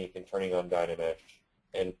technique in turning on DynaMesh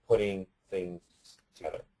and putting things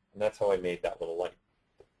together. And that's how I made that little light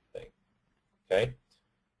thing. Okay?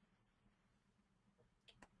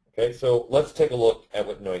 Okay, so let's take a look at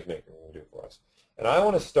what NoiseMaker can do for us. And I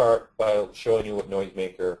want to start by showing you what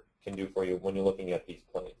NoiseMaker can do for you when you're looking at these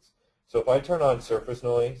planes. So if I turn on surface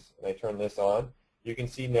noise and I turn this on, you can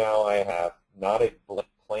see now I have not a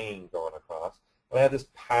plane going across, but I have this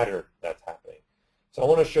pattern that's happening. So I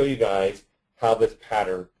want to show you guys how this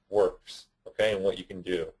pattern works, okay, and what you can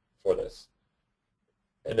do for this.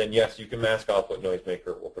 And then, yes, you can mask off what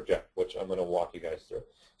NoiseMaker will project, which I'm going to walk you guys through.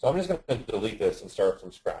 So I'm just going to delete this and start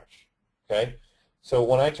from scratch, okay? So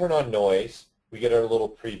when I turn on noise, we get our little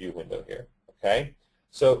preview window here, okay?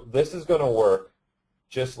 So this is going to work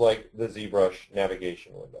just like the ZBrush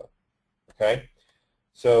navigation window, okay?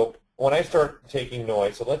 So when I start taking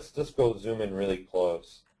noise, so let's just go zoom in really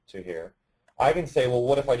close to here. I can say, well,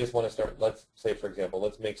 what if I just want to start, let's say, for example,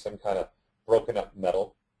 let's make some kind of broken up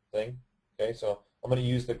metal thing, okay? So I'm going to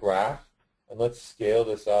use the graph, and let's scale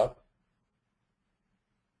this up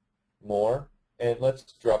more, and let's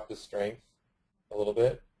drop the strength a little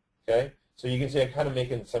bit, okay? So you can see I'm kind of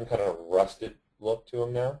making some kind of rusted look to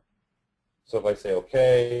them now. So if I say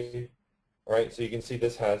okay, all right, so you can see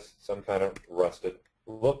this has some kind of rusted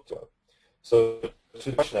look to it. So to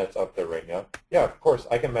the question that's up there right now, yeah, of course,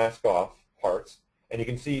 I can mask off parts, and you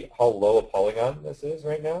can see how low a polygon this is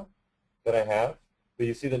right now that I have. But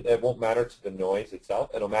you see that it won't matter to the noise itself.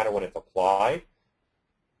 It'll matter when it's applied,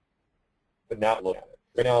 but now look at it.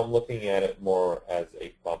 Right now I'm looking at it more as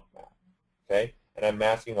a bump map, okay? And I'm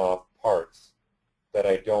masking off parts that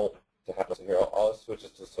I don't have. So here, I'll switch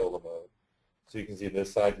it to solo mode. So you can see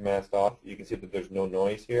this side's masked off. You can see that there's no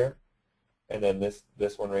noise here. And then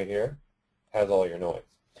this one right here has all your noise.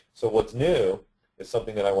 So what's new is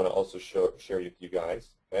something that I want to also share with you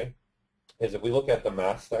guys, okay, is if we look at the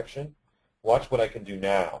mask section, watch what I can do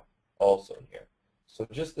now also in here. So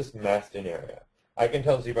just this masked in area. I can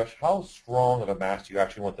tell ZBrush how strong of a mask you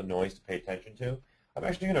actually want the noise to pay attention to. I'm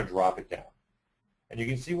actually going to drop it down. And you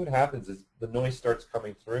can see what happens is the noise starts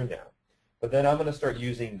coming through now. But then I'm going to start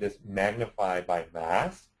using this magnify by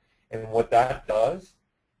mask. And what that does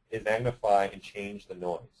is magnify and change the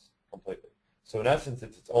noise completely. So in essence,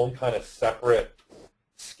 it's its own kind of separate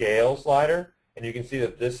scale slider. And you can see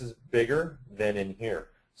that this is bigger than in here.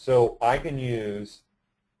 So I can use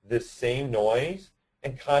this same noise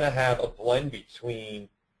and kind of have a blend between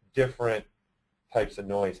different types of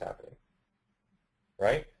noise happening,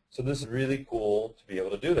 right? So this is really cool to be able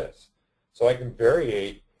to do this. So I can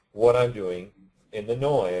variate what I'm doing in the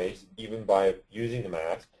noise even by using the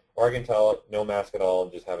mask, or I can tell it no mask at all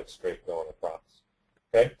and just have it straight going across,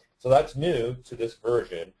 okay? So that's new to this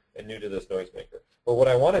version and new to this NoiseMaker. But what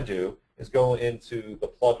I want to do is go into the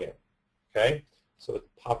plugin, okay? So it's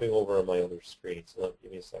popping over on my other screen, so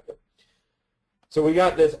give me a second. So we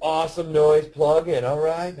got this awesome noise plugin. All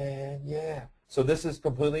right, man, yeah. So this is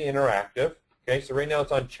completely interactive, okay? So right now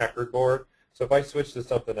it's on checkerboard. So if I switch to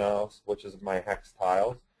something else, which is my hex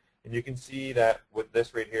tiles, and you can see that with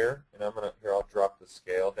this right here, and I'm gonna, here I'll drop the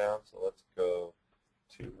scale down, so let's go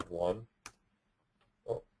to 1.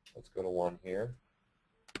 Oh, let's go to 1 here.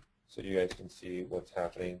 So you guys can see what's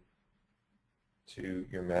happening to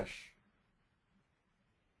your mesh.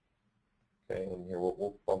 Okay, and here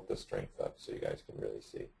we'll bump the strength up so you guys can really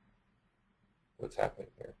see what's happening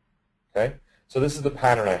here. Okay, so this is the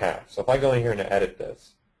pattern I have. So if I go in here and edit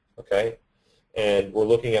this, okay, and we're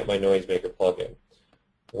looking at my NoiseMaker plugin,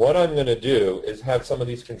 what I'm going to do is have some of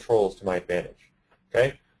these controls to my advantage.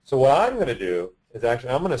 Okay, so what I'm going to do is actually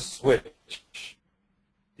I'm going to switch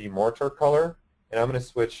the mortar color and I'm going to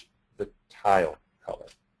switch the tile color.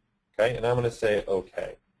 Okay, and I'm going to say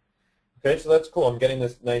OK. Okay, so that's cool. I'm getting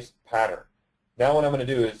this nice pattern. Now what I'm going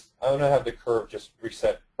to do is I'm going to have the curve just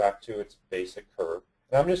reset back to its basic curve.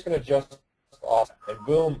 And I'm just going to adjust off, and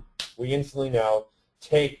boom, we instantly now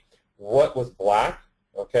take what was black,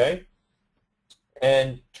 okay,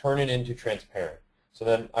 and turn it into transparent. So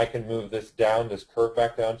then I can move this down, this curve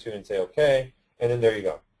back down to, and say OK, and then there you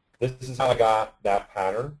go. This is how I got that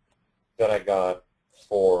pattern that I got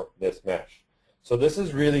for this mesh. So this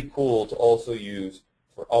is really cool to also use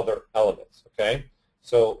for other elements, okay?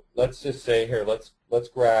 So let's just say here, let's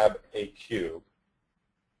grab a cube,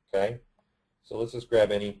 okay? So let's just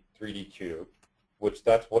grab any 3D cube, which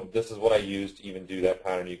this is what I use to even do that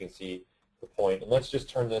pattern. You can see the point. And let's just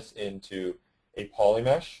turn this into a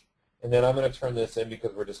polymesh. And then I'm going to turn this in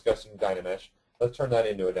because we're discussing DynaMesh. Let's turn that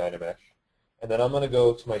into a DynaMesh. And then I'm going to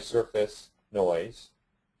go to my surface noise,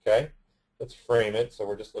 okay? Let's frame it. So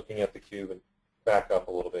we're just looking at the cube and back up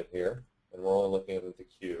a little bit here. And we're only looking at the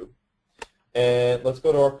cube. And let's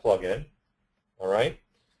go to our plugin, all right?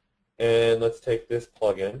 And let's take this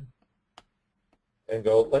plugin and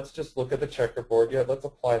go, let's just look at the checkerboard. Yeah, let's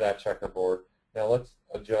apply that checkerboard. Now let's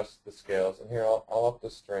adjust the scales. And here, I'll up the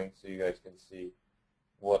strength so you guys can see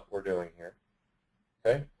what we're doing here.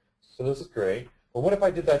 Okay? So this is great. But what if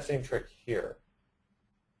I did that same trick here?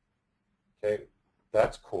 Okay,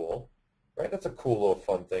 that's cool, right? That's a cool little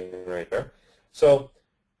fun thing right there. So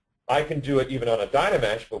I can do it even on a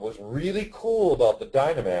DynaMesh, but what's really cool about the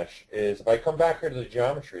DynaMesh is if I come back here to the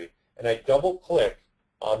geometry and I double click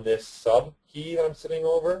on this sub key that I'm sitting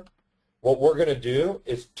over, what we're going to do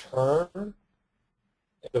is turn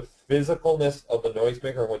the physicalness of the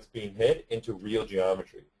NoiseMaker and what's being hit into real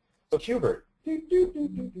geometry. So Qbert,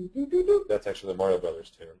 that's actually the Mario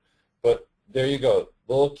Brothers tune. But there you go,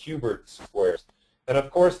 little Qbert squares. And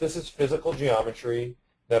of course, this is physical geometry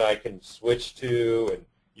that I can switch to and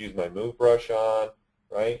use my move brush on,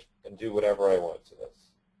 right, and do whatever I want to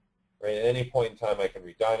this. Right? At any point in time, I can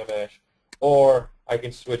re-DynaMesh, or I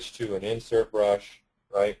can switch to an insert brush,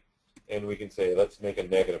 right, and we can say, let's make a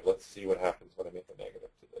negative. Let's see what happens when I make a negative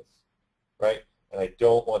to this, right? And I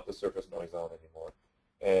don't want the surface noise on anymore.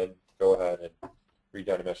 And go ahead and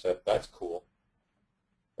re-DynaMesh that. That's cool,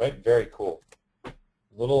 right? Very cool. A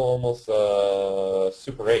little almost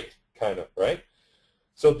Super 8 kind of, right?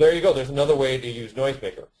 So there you go. There's another way to use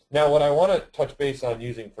NoiseMaker. Now, what I want to touch base on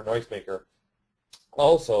using for NoiseMaker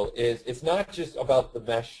also is it's not just about the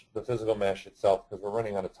mesh, the physical mesh itself, because we're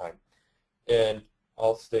running out of time. And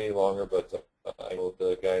I'll stay longer, but I know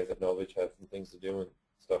the guys at Novedge have some things to do and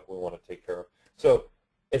stuff we want to take care of. So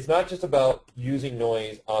it's not just about using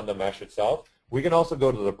noise on the mesh itself. We can also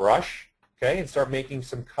go to the brush, okay, and start making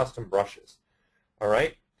some custom brushes, all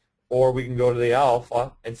right? Or we can go to the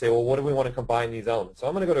alpha and say, well, what do we want to combine these elements? So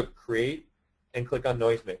I'm going to go to Create and click on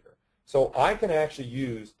NoiseMaker. So I can actually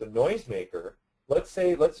use the NoiseMaker. Let's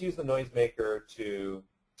use the NoiseMaker to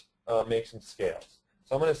make some scales.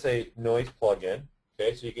 So I'm going to say Noise Plugin.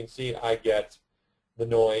 Okay, so you can see I get the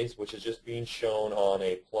noise, which is just being shown on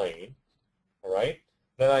a plane. All right.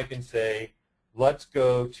 Then I can say, let's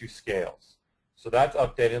go to scales. So that's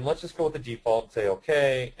updated. And let's just go with the default and say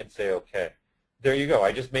OK and say OK. There you go.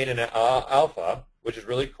 I just made an alpha, which is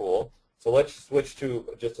really cool. So let's switch to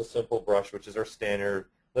just a simple brush, which is our standard.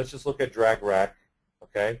 Let's just look at drag rec,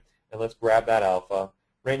 okay? And let's grab that alpha.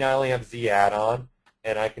 Right now I only have Z add-on,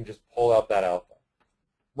 and I can just pull out that alpha,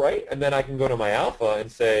 right? And then I can go to my alpha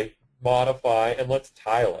and say modify, and let's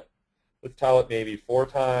tile it. Let's tile it maybe 4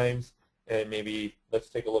 times, and maybe let's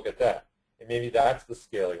take a look at that. And maybe that's the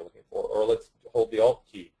scale you're looking for. Or let's hold the Alt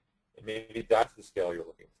key, and maybe that's the scale you're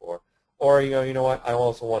looking for. Or you know what? I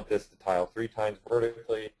also want this to tile 3 times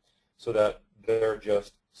vertically so that they're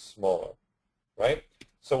just smaller, right?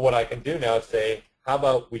 So what I can do now is say, how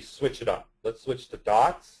about we switch it up? Let's switch to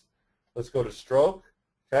dots. Let's go to stroke,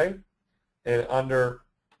 okay? And under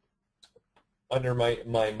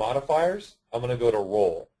my modifiers, I'm going to go to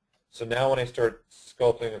roll. So now when I start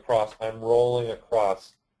sculpting across, I'm rolling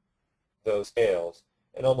across those scales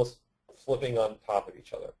and almost flipping on top of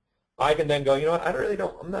each other. I can then go, you know what,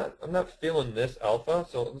 I'm not feeling this alpha,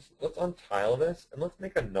 so let's untile this and let's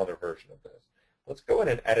make another version of this. Let's go in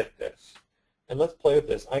and edit this. And let's play with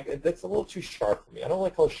this. That's a little too sharp for me. I don't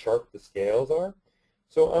like how sharp the scales are.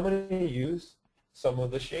 So I'm going to use some of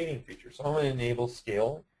the shading features. So I'm going to enable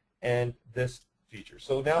scale and this feature.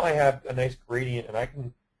 So now I have a nice gradient, and I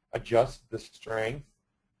can adjust the strength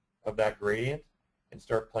of that gradient and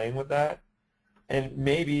start playing with that. And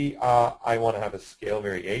maybe I want to have a scale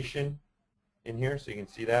variation in here so you can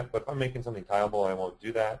see that. But if I'm making something tileable, I won't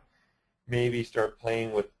do that. Maybe start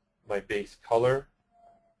playing with my base color.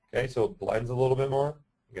 Okay, so it blends a little bit more.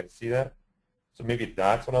 You got to see that. So maybe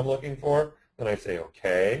that's what I'm looking for. Then I say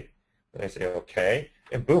OK. Then I say OK.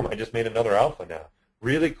 And boom, I just made another alpha now.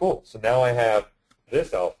 Really cool. So now I have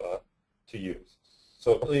this alpha to use.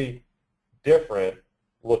 So really different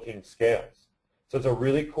looking scales. So it's a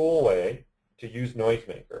really cool way to use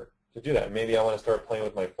NoiseMaker to do that. Maybe I want to start playing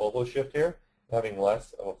with my focal shift here, having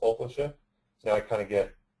less of a focal shift. So now I kind of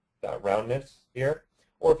get that roundness here.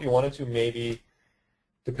 Or if you wanted to, maybe,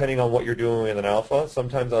 depending on what you're doing with an alpha,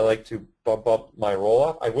 sometimes I like to bump up my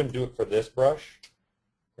roll-off. I wouldn't do it for this brush,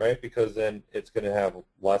 right, because then it's going to have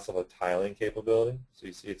less of a tiling capability. So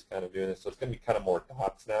you see it's kind of doing this. So it's going to be kind of more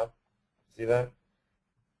dots now. See that?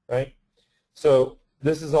 Right? So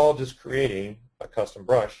this is all just creating a custom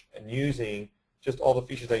brush and using just all the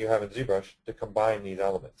features that you have in ZBrush to combine these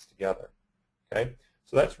elements together. Okay?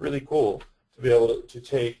 So that's really cool to be able to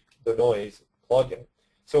take the noise plugin.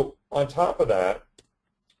 So on top of that,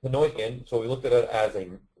 the noise plugin, so we looked at it as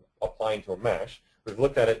applying to a mesh. We've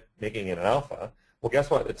looked at it making it an alpha. Well, guess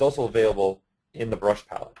what? It's also available in the brush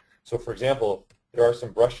palette. So for example, there are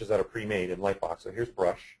some brushes that are pre-made in Lightbox. So here's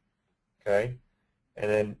brush, okay? And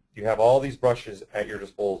then you have all these brushes at your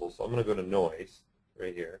disposal. So I'm going to go to noise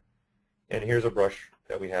right here. And here's a brush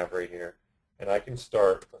that we have right here. And I can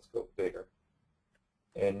start, let's go bigger,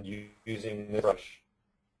 and using this brush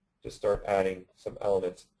to start adding some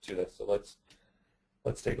elements to this. So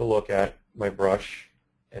let's take a look at my brush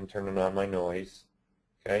and turning on my noise.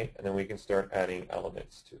 Okay, and then we can start adding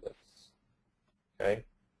elements to this. Okay,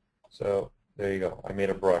 so there you go. I made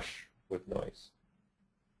a brush with noise.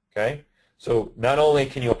 Okay, so not only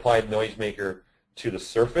can you apply NoiseMaker to the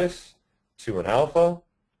surface, to an alpha,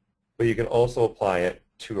 but you can also apply it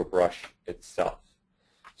to a brush itself.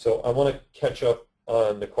 So I want to catch up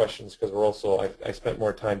on the questions because we're also, I spent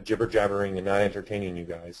more time jibber-jabbering and not entertaining you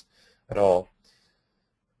guys at all.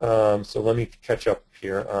 So let me catch up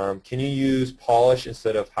here. Can you use polish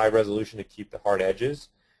instead of high resolution to keep the hard edges?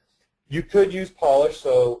 You could use polish,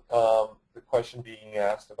 so the question being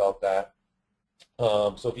asked about that.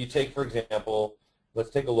 So if you take, for example, let's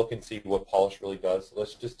take a look and see what polish really does. So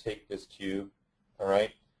let's just take this cube, all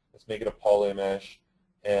right? Let's make it a poly mesh,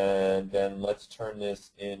 and then let's turn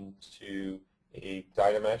this into a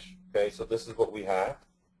DynaMesh. Okay, so this is what we have,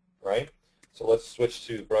 right? So let's switch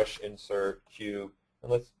to brush, insert, cube,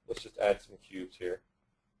 and let's just add some cubes here.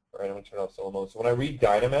 All right, I'm going to turn off solo mode. So when I read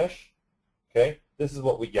DynaMesh, okay, this is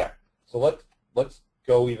what we get. So let's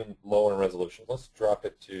go even lower in resolution. Let's drop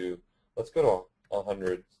it to, let's go to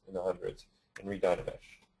 100 in the hundreds and read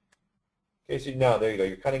DynaMesh. Okay, so now there you go.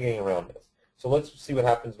 You're kind of getting around this. So let's see what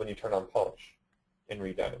happens when you turn on polish and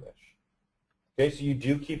read DynaMesh. Okay, so you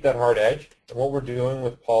do keep that hard edge. And what we're doing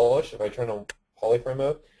with polish, if I turn on polyframe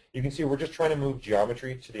mode, you can see we're just trying to move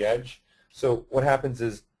geometry to the edge. So what happens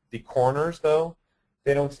is the corners, though,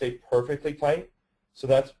 they don't stay perfectly tight. So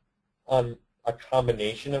that's on a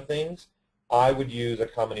combination of things. I would use a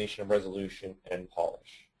combination of resolution and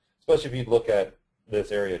polish, especially if you look at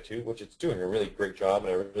this area too, which it's doing a really great job,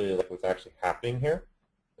 and I really like what's actually happening here.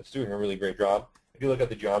 It's doing a really great job. If you look at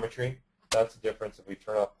the geometry, that's the difference if we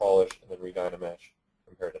turn off polish and then read DynaMesh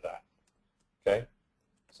compared to that. Okay?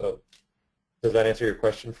 So does that answer your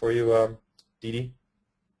question for you, Dee?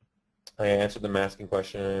 I answered the masking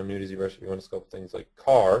question. I'm new to ZBrush. If you want to sculpt things like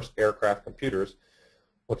cars, aircraft, computers,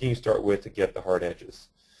 what can you start with to get the hard edges?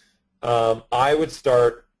 I would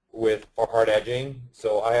start with hard edging.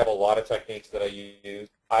 So I have a lot of techniques that I use.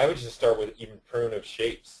 I would just start with even primitive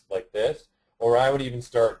shapes like this, or I would even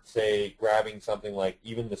start, say, grabbing something like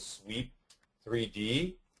even the sweep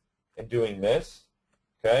 3D and doing this,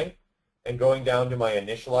 okay, and going down to my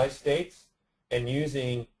initialized states and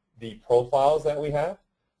using the profiles that we have.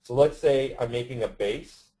 So let's say I'm making a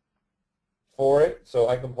base for it, so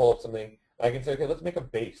I can pull up something. I can say, okay, let's make a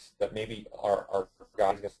base that maybe our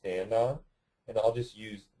guy's going to stand on, and I'll just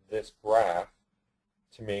use this graph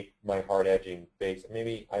to make my hard edging base.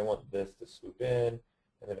 Maybe I want this to swoop in,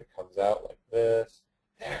 and then it comes out like this.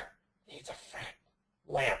 There, needs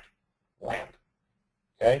a lamp.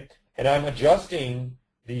 Okay, and I'm adjusting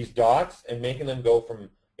these dots and making them go from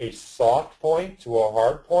a soft point to a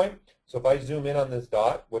hard point. So if I zoom in on this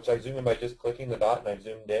dot, which I zoom in by just clicking the dot and I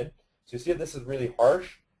zoomed in, so you see this is really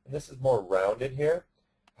harsh and this is more rounded here.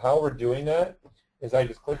 How we're doing that is I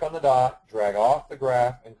just click on the dot, drag off the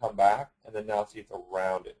graph, and come back, and then now see it's a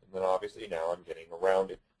rounded. And then obviously now I'm getting a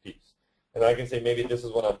rounded piece. And I can say maybe this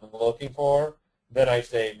is what I'm looking for. Then I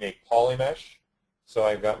say make polymesh. So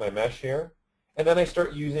I've got my mesh here. And then I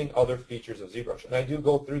start using other features of ZBrush. And I do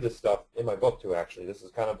go through this stuff in my book too, actually. This is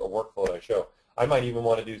kind of a workflow that I show. I might even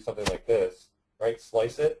want to do something like this, right?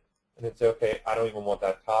 Slice it, and then say, okay, I don't even want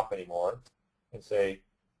that top anymore. And say,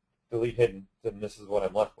 delete hidden, then this is what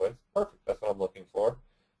I'm left with. Perfect, that's what I'm looking for.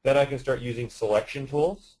 Then I can start using selection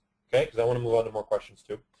tools, okay, because I want to move on to more questions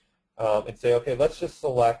too. And say, okay, let's just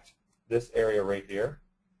select this area right here,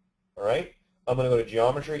 all right? I'm going to go to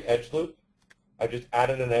Geometry, Edge Loop. I just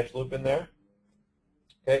added an edge loop in there.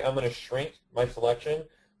 Okay, I'm going to shrink my selection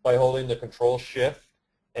by holding the Control-Shift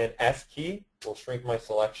and S key. Will shrink my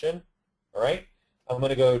selection, all right? I'm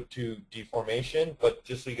going to go to deformation, but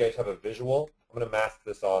just so you guys have a visual, I'm going to mask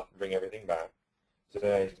this off and bring everything back so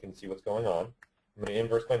that you can see what's going on. I'm going to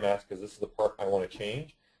inverse my mask because this is the part I want to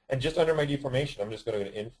change. And just under my deformation, I'm just going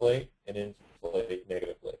to inflate and inflate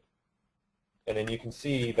negatively. And then you can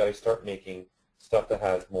see that I start making stuff that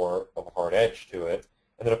has more of a hard edge to it.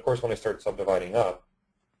 And then, of course, when I start subdividing up,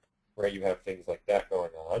 right, you have things like that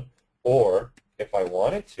going on. Or if I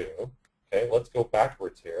wanted to, okay, let's go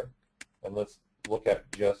backwards here, and let's look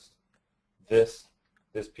at just this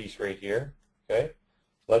piece right here, okay?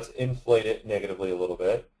 Let's inflate it negatively a little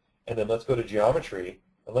bit, and then let's go to geometry,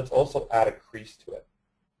 and let's also add a crease to it.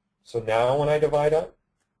 So now when I divide up,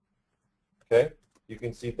 okay, you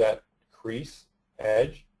can see that crease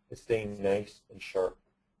edge is staying nice and sharp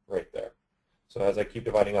right there. So as I keep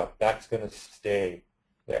dividing up, that's going to stay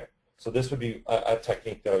there. So this would be a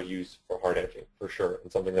technique that I would use for hard edging, for sure,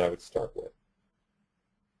 and something that I would start with.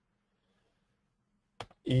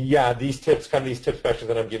 Yeah, these tips, kind of these tip specials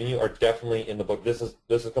that I'm giving you are definitely in the book. This is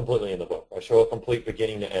completely in the book. I show a complete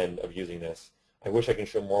beginning to end of using this. I wish I can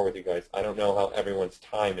show more with you guys. I don't know how everyone's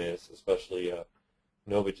time is, especially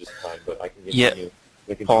Novedge's time, but I can get you.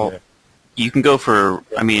 Paul, you can go for.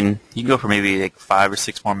 I mean, you can go for maybe like 5 or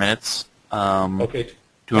 6 more minutes. Okay.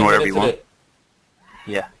 Doing whatever you want.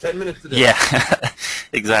 Yeah. 10 minutes to do. Yeah.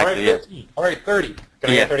 Exactly. All right, 15. All right, 30.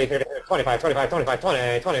 Yeah. 30, 25, 25, 25,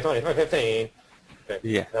 20, 20, 20, 15. Okay.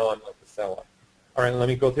 Yeah. Now I'm like the sell up. All right, let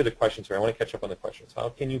me go through the questions here. I want to catch up on the questions. How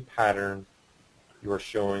can you pattern? You are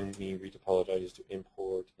showing me retopologize to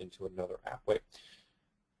import into another app. Wait.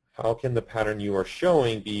 How can the pattern you are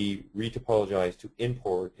showing be retopologized to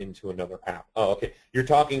import into another app? Oh, okay. You're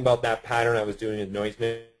talking about that pattern I was doing in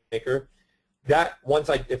NoiseMaker. That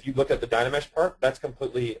if you look at the DynaMesh part, that's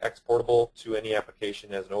completely exportable to any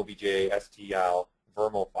application as an OBJ, STL,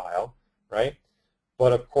 vermal file, right?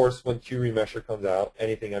 But of course, when QRemesher comes out,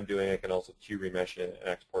 anything I'm doing, I can also QRemesh it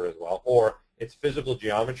and export as well. Or it's physical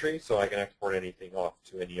geometry, so I can export anything off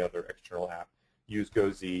to any other external app. Use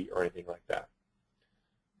GoZ or anything like that.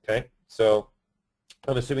 Okay, so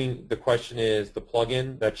I'm assuming the question is the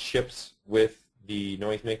plugin that ships with the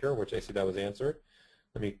NoiseMaker, which I see that was answered.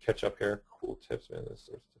 Let me catch up here. Cool tips, man.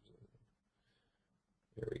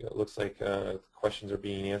 Here we go. It looks like questions are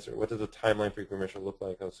being answered. What does the timeline for your commercial look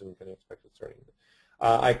like? How soon can I expect it starting?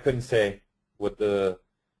 I couldn't say what the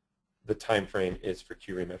time frame is for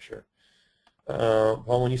QRemesher.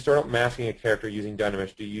 Well, when you start out masking a character using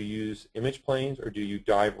DynaMesh, do you use image planes or do you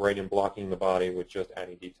dive right in blocking the body with just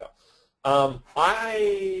adding detail?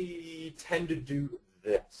 I tend to do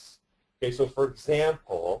this. Okay, so for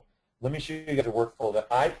example, let me show you guys a workflow that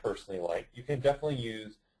I personally like. You can definitely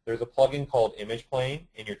use, there's a plugin called Image Plane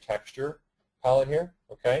in your texture palette here,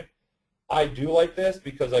 okay? I do like this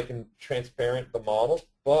because I can transparent the model,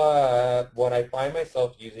 but what I find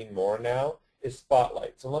myself using more now is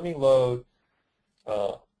Spotlight. So let me load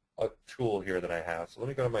a tool here that I have. So let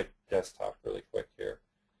me go to my desktop really quick here.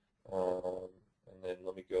 And then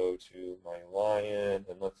let me go to my lion,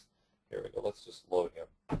 and here we go, let's just load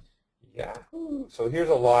him. Yahoo! So here's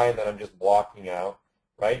a line that I'm just blocking out,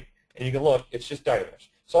 right? And you can look, it's just DynaMesh.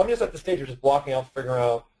 So I'm just at the stage of just blocking out, figuring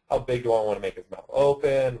out how big do I want to make his mouth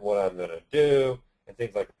open, what I'm going to do, and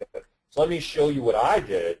things like that. So let me show you what I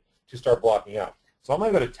did to start blocking out. So I'm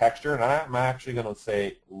going to go to Texture, and I'm actually going to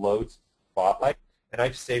say Load Spotlight, and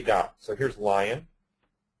I've saved out. So here's Lion,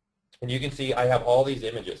 and you can see I have all these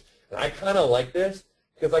images. And I kind of like this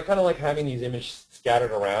because I kind of like having these images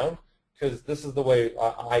scattered around because this is the way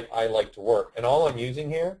I like to work. And all I'm using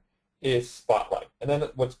here is Spotlight. And then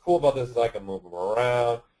what's cool about this is I can move them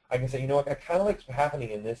around. I can say, you know what, I kind of like what's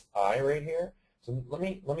happening in this eye right here. So let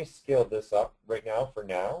me scale this up right now for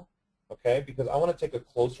now, okay? Because I want to take a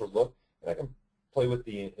closer look, and I can play with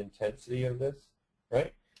the intensity of this,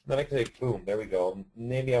 right? And then I can say, boom, there we go.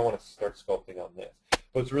 Maybe I want to start sculpting on this.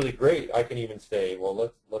 What's really great, I can even say,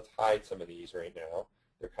 well, let's hide some of these right now.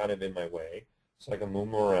 They're kind of in my way, so I can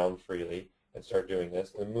move them around freely and start doing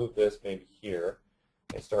this. And move this maybe here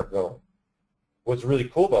and start going. What's really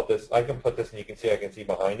cool about this, I can put this, and you can see I can see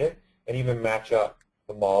behind it, and even match up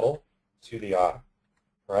the model to the eye,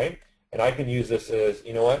 right? And I can use this as,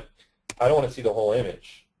 you know what, I don't want to see the whole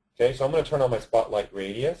image. Okay, so I'm going to turn on my spotlight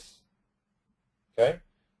radius, okay,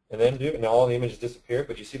 and then now all the images disappear,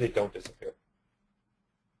 but you see they don't disappear.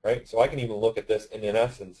 Right? So I can even look at this and, in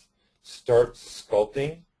essence, start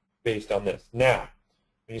sculpting based on this. Now,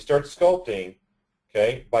 when you start sculpting,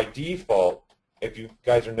 okay, by default, if you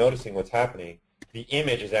guys are noticing what's happening, the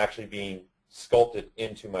image is actually being sculpted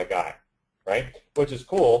into my guy, right? Which is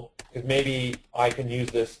cool because maybe I can use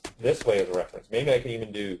this way as a reference. Maybe I can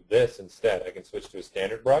even do this instead. I can switch to a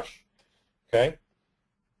standard brush, okay?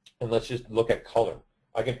 And let's just look at color.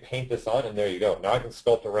 I can paint this on, and there you go. Now I can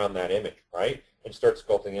sculpt around that image, right? And start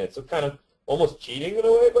sculpting it. So kind of almost cheating in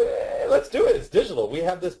a way, but hey, let's do it. It's digital. We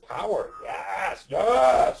have this power. Yes,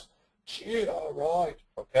 yes. Cheat, all right.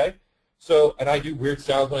 Okay? So, and I do weird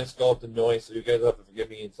sounds when I sculpt and noise, so you guys have to forgive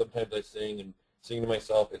me. And sometimes I sing and sing to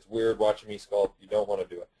myself. It's weird watching me sculpt. You don't want to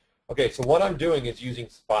do it. Okay, so what I'm doing is using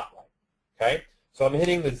Spotlight. Okay? So I'm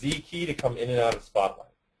hitting the Z key to come in and out of Spotlight.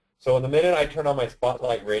 So in the minute I turn on my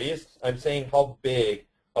Spotlight radius, I'm saying how big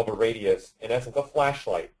of a radius, in essence, a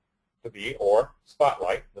flashlight to be, or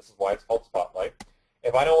Spotlight. This is why it's called Spotlight.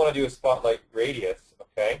 If I don't want to do a Spotlight radius,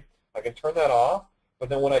 okay, I can turn that off, but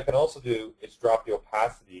then what I can also do is drop the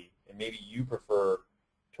opacity, and maybe you prefer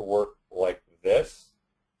to work like this,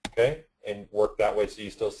 okay, and work that way so you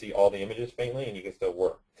still see all the images faintly and you can still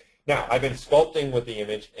work. Now, I've been sculpting with the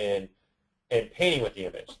image and painting with the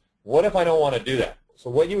image. What if I don't want to do that? So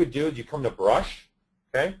what you would do is you come to Brush,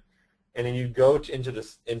 okay? And then you go into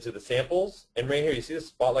the samples, and right here you see the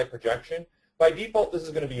spotlight projection. By default, this is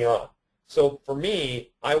going to be on. So for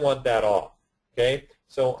me, I want that off, okay?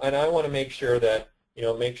 So, and I want to make sure that,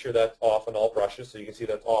 make sure that's off on all brushes, so you can see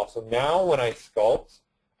that's off. So now when I sculpt,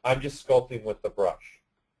 I'm just sculpting with the brush.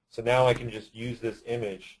 So now I can just use this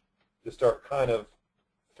image to start kind of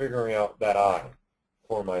figuring out that eye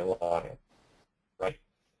for my line, right?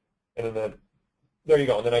 And then there you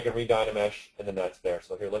go. And then I can re-DynaMesh, and then that's there.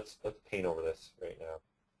 So here, let's paint over this right now,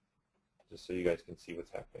 just so you guys can see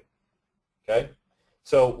what's happening. Okay?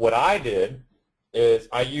 So what I did is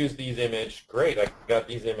I used these images. Great, I got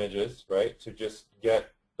these images, right, to just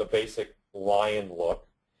get the basic lion look.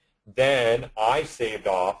 Then I saved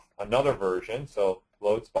off another version, so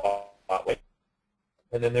load spotlight.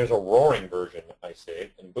 And then there's a roaring version I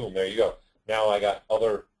saved, and boom, there you go. Now I got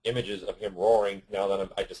other images of him roaring now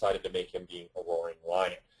that I decided to make him being a roaring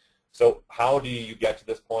lion. So how do you get to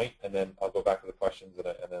this point? And then I'll go back to the questions,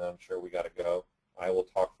 and then I'm sure we got to go. I will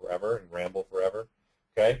talk forever and ramble forever.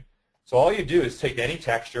 Okay? So all you do is take any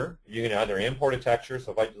texture. You can either import a texture.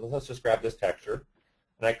 So let's just grab this texture,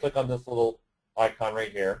 and I click on this little icon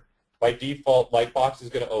right here. By default, Lightbox is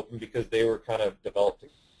going to open because they were kind of developed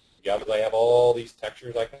together. I have all these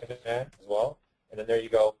textures I can add as well. And then there you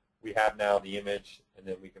go. We have now the image, and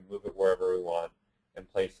then we can move it wherever we want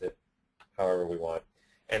and place it however we want.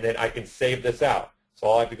 And then I can save this out. So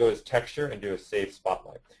all I have to go is texture and do a save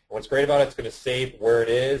spotlight. And what's great about it, it's going to save where it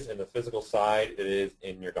is in the physical side it is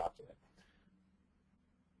in your document.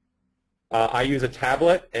 I use a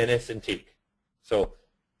tablet and a Cintiq. So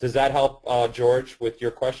does that help, George, with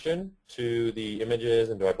your question to the images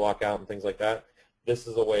and do I block out and things like that? This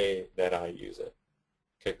is the way that I use it.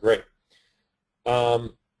 Okay, great.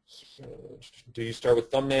 Do you start with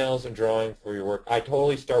thumbnails and drawing for your work? I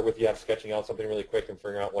totally start with, sketching out something really quick and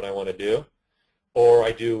figuring out what I want to do. Or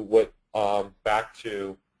I do what, back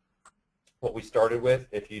to what we started with.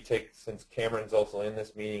 If you take, since Cameron's also in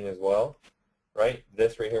this meeting as well, right?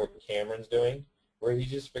 This right here, what Cameron's doing, where he's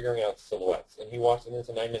just figuring out silhouettes. And he watched, and it's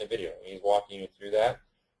a 9-minute video, and he's walking you through that.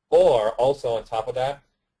 Or also on top of that,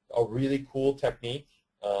 a really cool technique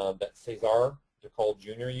that Cesar DeCole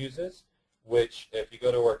Jr. uses, which if you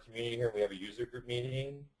go to our community here, we have a user group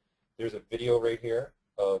meeting. There's a video right here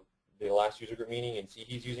of the last user group meeting, and see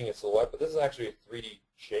he's using a silhouette, but this is actually a 3D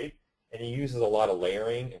shape, and he uses a lot of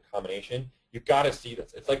layering and combination. You've got to see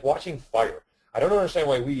this. It's like watching fire. I don't understand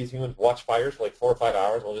why we as humans watch fires for like 4 or 5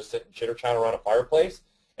 hours. We'll just sit and chitter-chatter around a fireplace,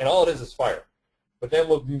 and all it is fire. But then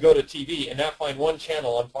we'll go to TV and not find one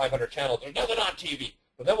channel on 500 channels. There's nothing on TV.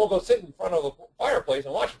 But then we'll go sit in front of the fireplace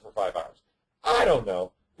and watch it for 5 hours. I don't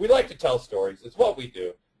know. We like to tell stories. It's what we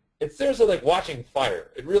do. It's seriously like watching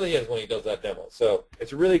fire. It really is when he does that demo. So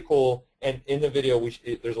it's really cool. And in the video,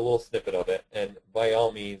 there's a little snippet of it. And by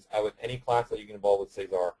all means, any class that you get involved with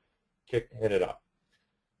Cesar, hit it up.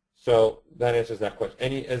 So that answers that question.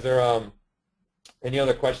 Is there any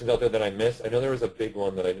other questions out there that I missed? I know there was a big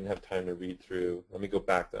one that I didn't have time to read through. Let me go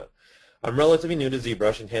back then. I'm relatively new to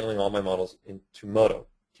ZBrush and handling all my models into Modo.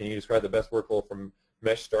 Can you describe the best workflow from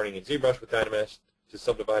mesh starting in ZBrush with DynaMesh to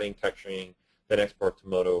subdividing, texturing, then export to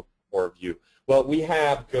Modo or View? Well, we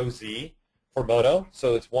have GoZ for Modo,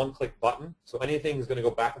 so it's one-click button. So anything is going to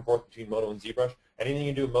go back and forth between Modo and ZBrush. Anything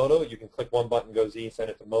you do in Modo, you can click one button, GoZ,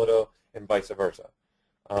 send it to Modo, and vice versa.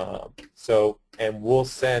 And we'll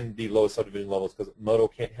send the lowest subdivision levels because Modo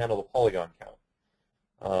can't handle the polygon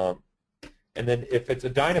count. And then if it's a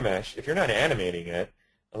DynaMesh, if you're not animating it,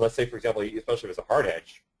 and let's say, for example, especially if it's a hard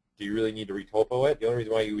edge, do you really need to retopo it? The only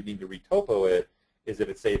reason why you would need to retopo it is if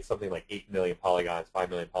it's something like 8 million polygons, 5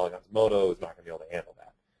 million polygons. Modo is not going to be able to handle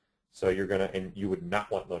that. So you're going to, and you would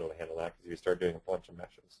not want Modo to handle that because you start doing a bunch of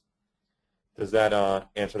meshes. Does that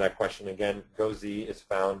answer that question? Again, GoZ is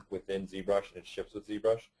found within ZBrush and it ships with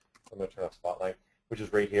ZBrush. I'm going to turn off Spotlight, which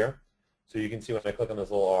is right here. So you can see when I click on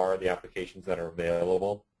this little R, the applications that are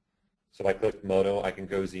available. So if I click Modo, I can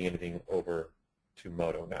GoZ anything over to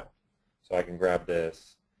Modo now. So I can grab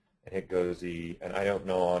this and hit GoZ, and I don't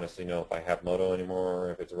honestly know if I have Modo anymore,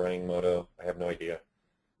 or if it's running Modo. I have no idea.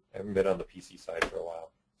 I haven't been on the PC side for a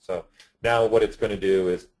while. So now what it's going to do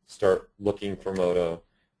is start looking for Modo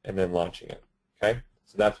and then launching it. Okay?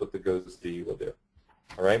 So that's what the GoZ will do.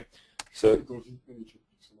 All right? So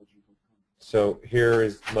here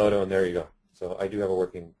is Modo, and there you go. So I do have a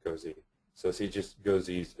working GoZ. So see, just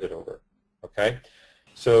GoZ's it over. Okay?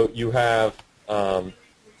 So you have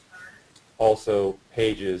also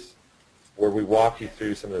pages where we walk you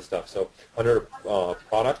through some of the stuff. So under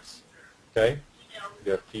products, okay,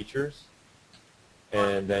 you have features,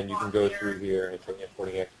 and then you can go through here and click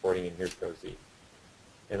importing, exporting, and here's GoZ.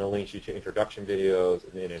 and it'll link you to introduction videos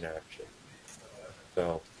and interaction.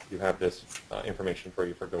 So you have this information for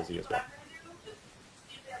you for GoZ as well.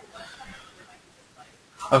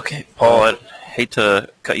 Okay, Paul, I'd hate to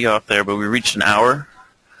cut you off there, but we reached an hour,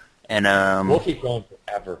 and we'll keep going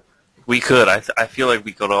forever. We could. I feel like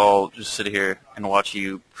we could all just sit here and watch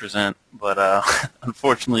you present, but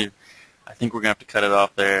unfortunately, I think we're going to have to cut it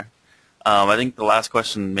off there. I think the last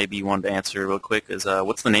question maybe you wanted to answer real quick is,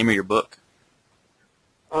 what's the name of your book?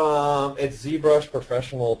 It's ZBrush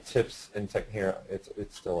Professional Tips and Here,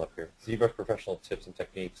 it's still up here. ZBrush Professional Tips and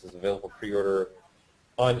Techniques is available for pre-order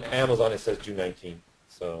on Amazon. It says June 19th,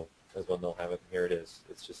 so as well they'll have it. Here it is.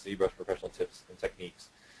 It's just ZBrush Professional Tips and Techniques,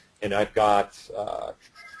 and I've got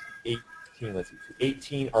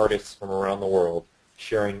 18 artists from around the world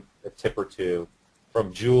sharing a tip or two,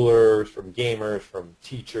 from jewelers, from gamers, from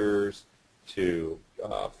teachers, to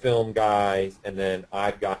film guys, and then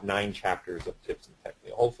I've got 9 chapters of tips and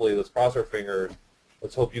techniques. Hopefully, let's cross our fingers.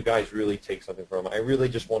 Let's hope you guys really take something from it. I really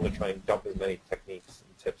just want to try and dump as many techniques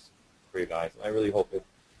and tips for you guys. I really hope it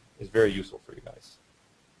is very useful for you guys.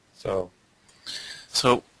 So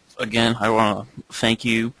again, I want to thank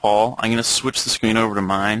you, Paul. I'm going to switch the screen over to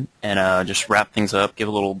mine and just wrap things up, give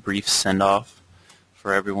a little brief send-off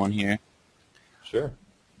for everyone here. Sure.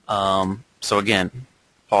 So again,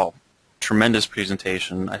 Paul, tremendous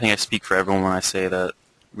presentation. I think I speak for everyone when I say that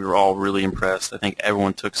we were all really impressed. I think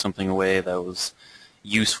everyone took something away that was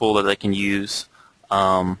useful that they can use.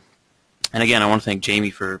 And again, I want to thank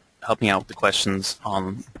Jamie for helping out with the questions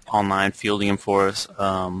online, fielding them for us.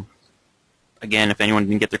 Again, if anyone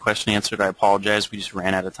didn't get their question answered, I apologize. We just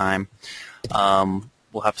ran out of time.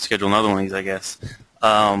 We'll have to schedule another one of these, I guess.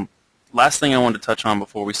 Last thing I wanted to touch on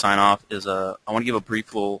before we sign off is I want to give a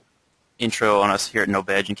brief little intro on us here at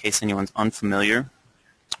Novedge in case anyone's unfamiliar.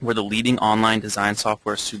 We're the leading online design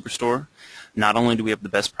software superstore. Not only do we have the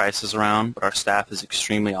best prices around, but our staff is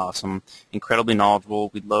extremely awesome, incredibly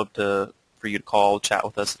knowledgeable. We'd love for you to call, chat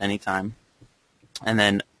with us at any time. And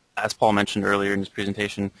then, as Paul mentioned earlier in his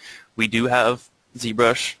presentation, we do have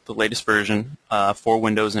ZBrush, the latest version, for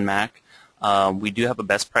Windows and Mac. We do have a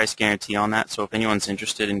best price guarantee on that, so if anyone's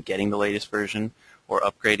interested in getting the latest version or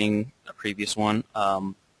upgrading a previous one,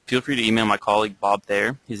 feel free to email my colleague Bob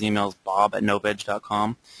Thayer. His email is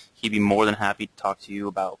bob@novedge.com. He'd be more than happy to talk to you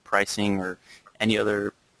about pricing or any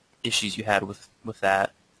other issues you had with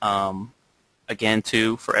that. Again,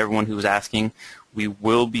 too, for everyone who was asking, we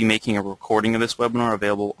will be making a recording of this webinar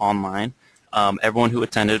available online. Everyone who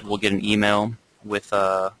attended will get an email with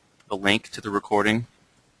the link to the recording,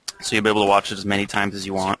 so you'll be able to watch it as many times as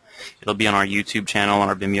you want. It'll be on our YouTube channel, on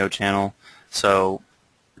our Vimeo channel, so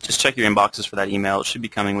just check your inboxes for that email. It should be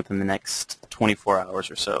coming within the next 24 hours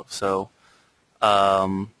or so. So,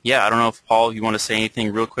 yeah, I don't know if, Paul, you want to say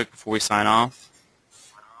anything real quick before we sign off?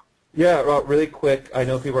 Yeah, well, really quick. I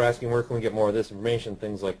know people are asking where can we get more of this information,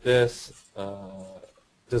 things like this.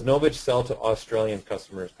 Does Novedge sell to Australian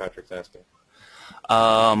customers, Patrick's asking?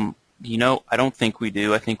 You know, I don't think we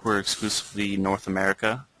do. I think we're exclusively North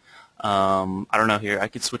America. I don't know here. I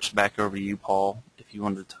could switch back over to you, Paul, if you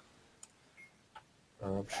wanted to.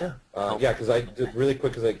 Sure. Yeah, because I did really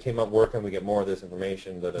quick because I came up working. We get more of this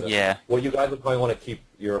information. Yeah. What you guys would probably want to keep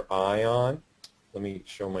your eye on. Let me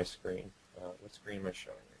show my screen. What screen am I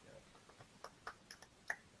showing right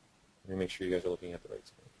now? Let me make sure you guys are looking at the right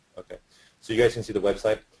screen. Okay. So you guys can see the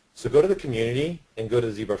website. So go to the community and go to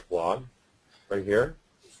the ZBrush blog right here.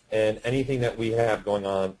 And anything that we have going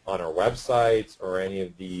on our websites or any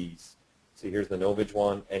of these, see here's the Novedge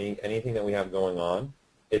one, anything that we have going on,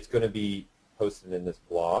 it's going to be posted in this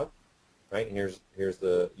blog, right? And here's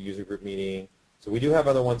the user group meeting. So we do have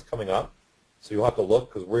other ones coming up. So you'll have to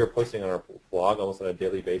look because we're posting on our blog almost on a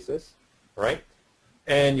daily basis, right?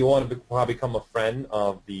 And you want to become a friend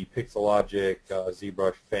of the Pixologic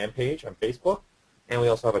ZBrush fan page on Facebook. And we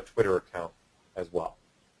also have a Twitter account as well.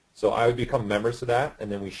 So I would become members to that,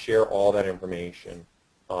 and then we share all that information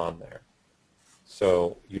on there.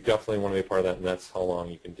 So you definitely want to be part of that, and that's how long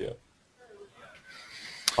you can do.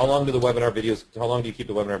 How long do the webinar videos? How long do you keep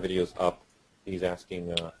the webinar videos up? He's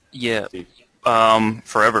asking. Yeah, Steve.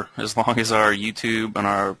 Forever, as long as our YouTube and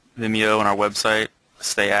our Vimeo and our website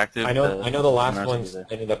stay active. I know the last ones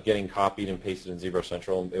ended up getting copied and pasted in ZBrush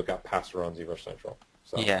Central, and it got passed around ZBrush Central.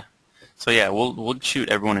 So. Yeah. So yeah, we'll shoot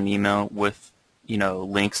everyone an email with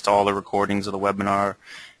links to all the recordings of the webinar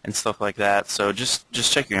and stuff like that. So just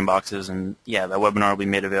check your inboxes, and yeah, that webinar will be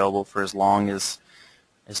made available for as long as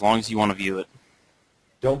you want to view it.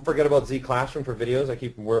 Don't forget about Z Classroom for videos. I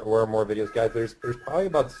keep more and more videos, guys. There's probably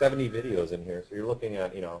about 70 videos in here, so you're looking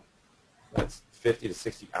at that's 50 to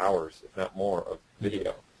 60 hours, if not more, of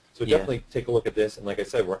video. So Yeah. definitely take a look at this. And like I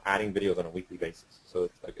said, we're adding videos on a weekly basis. So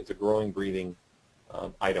it's a growing, breathing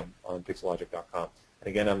item on Pixologic.com. And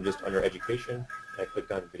again, I'm just under education, and I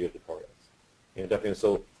clicked on video tutorials. Definitely.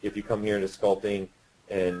 So if you come here to sculpting,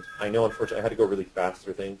 and I know unfortunately I had to go really fast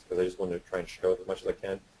through things because I just wanted to try and show it as much as I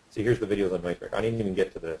can. See, here's the videos on NoiseMaker. I didn't even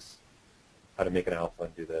get to this, how to make an alpha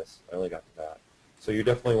and do this. I only got to that. So you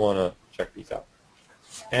definitely want to check these out.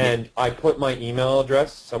 And I put my email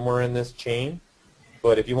address somewhere in this chain,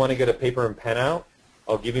 but if you want to get a paper and pen out,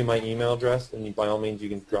 I'll give you my email address, and by all means you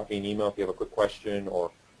can drop me an email if you have a quick question,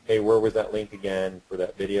 or, hey, where was that link again for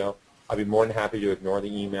that video? I'd be more than happy to ignore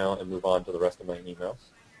the email and move on to the rest of my emails.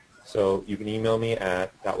 So you can email me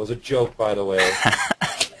at, that was a joke, by the way.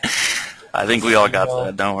 I think we all got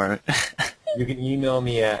that, don't worry. You can email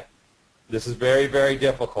me at, this is very, very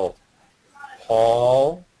difficult,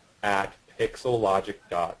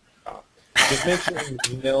 paul@pixologic.com. Just make sure you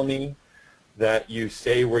email me that you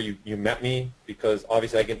say where you met me, because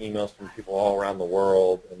obviously I get emails from people all around the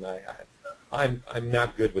world, and I'm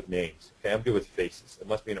not good with names. Okay, I'm good with faces. It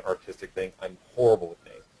must be an artistic thing. I'm horrible with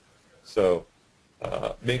names. So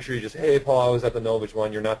make sure you just, hey, Paul, I was at the Novedge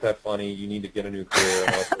one. You're not that funny. You need to get a new career.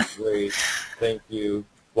 And I was like, great. Thank you.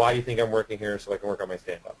 Why do you think I'm working here? So I can work on my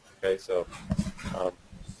stand-up. Okay, so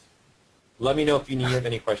let me know if you need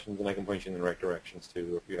any questions, and I can point you in the right directions,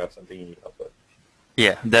 too, if you have something you need help with.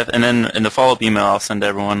 Yeah, and then in the follow-up email I'll send to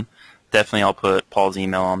everyone, definitely I'll put Paul's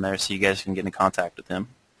email on there so you guys can get in contact with him.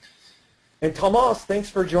 And Tomas, thanks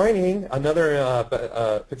for joining. Another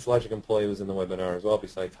Pixologic employee was in the webinar as well,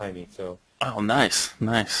 besides Jaime. So. Oh, nice,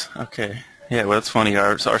 nice. Okay. Yeah, well, that's funny.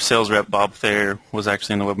 Our sales rep, Bob Thayer, was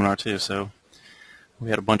actually in the webinar too, so we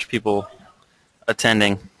had a bunch of people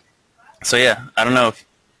attending. So, yeah, I don't know if,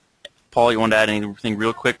 Paul, you want to add anything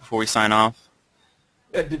real quick before we sign off?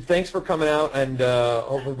 Thanks for coming out, and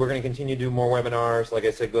hopefully we're going to continue to do more webinars. Like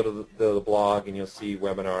I said, go to the blog, and you'll see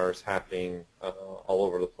webinars happening all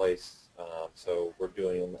over the place. So we're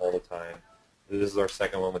doing them all the time. This is our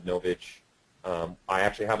second one with Novedge. I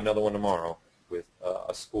actually have another one tomorrow with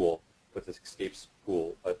a school, with this Escape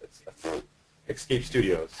School, Escape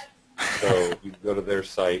Studios. So you can go to their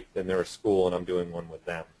site, and they're a school, and I'm doing one with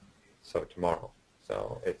them. So tomorrow.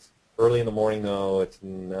 So it's early in the morning, though. It's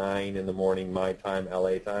 9 in the morning, my time,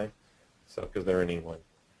 LA time, so because they're in England.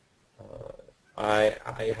 I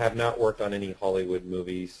have not worked on any Hollywood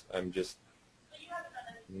movies. I'm just,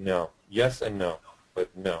 no. Yes and no, but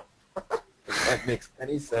no. If that makes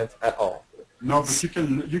any sense at all. No, but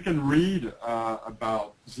you can read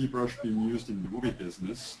about ZBrush being used in the movie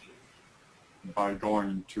business by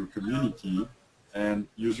going to community and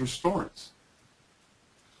user stories.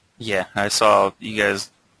 Yeah, I saw you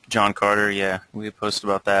guys, John Carter, yeah, we posted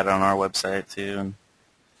about that on our website too. And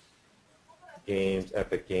games,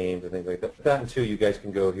 Epic Games, and things like that. That and too, you guys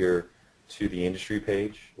can go here to the industry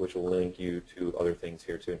page, which will link you to other things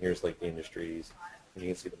here too. And here's like the industries, and you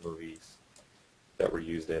can see the movies that were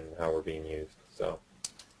used in and how we're being used. So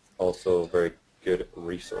also a very good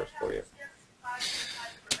resource for you.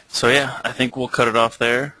 So yeah, I think we'll cut it off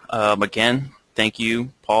there. Again, thank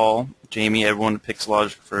you, Paul, Jamie, everyone at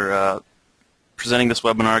Pixologic for presenting this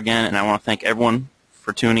webinar again, and I want to thank everyone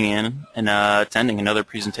for tuning in and attending another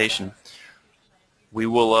presentation. We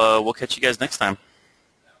will we'll catch you guys next time.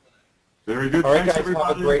 Very good. All right, Thanks, guys, everybody.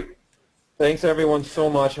 have a great. Thanks, everyone, so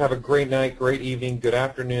much. Have a great night, great evening, good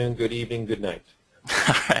afternoon, good evening, good night.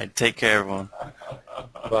 All right, take care, everyone.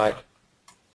 Bye.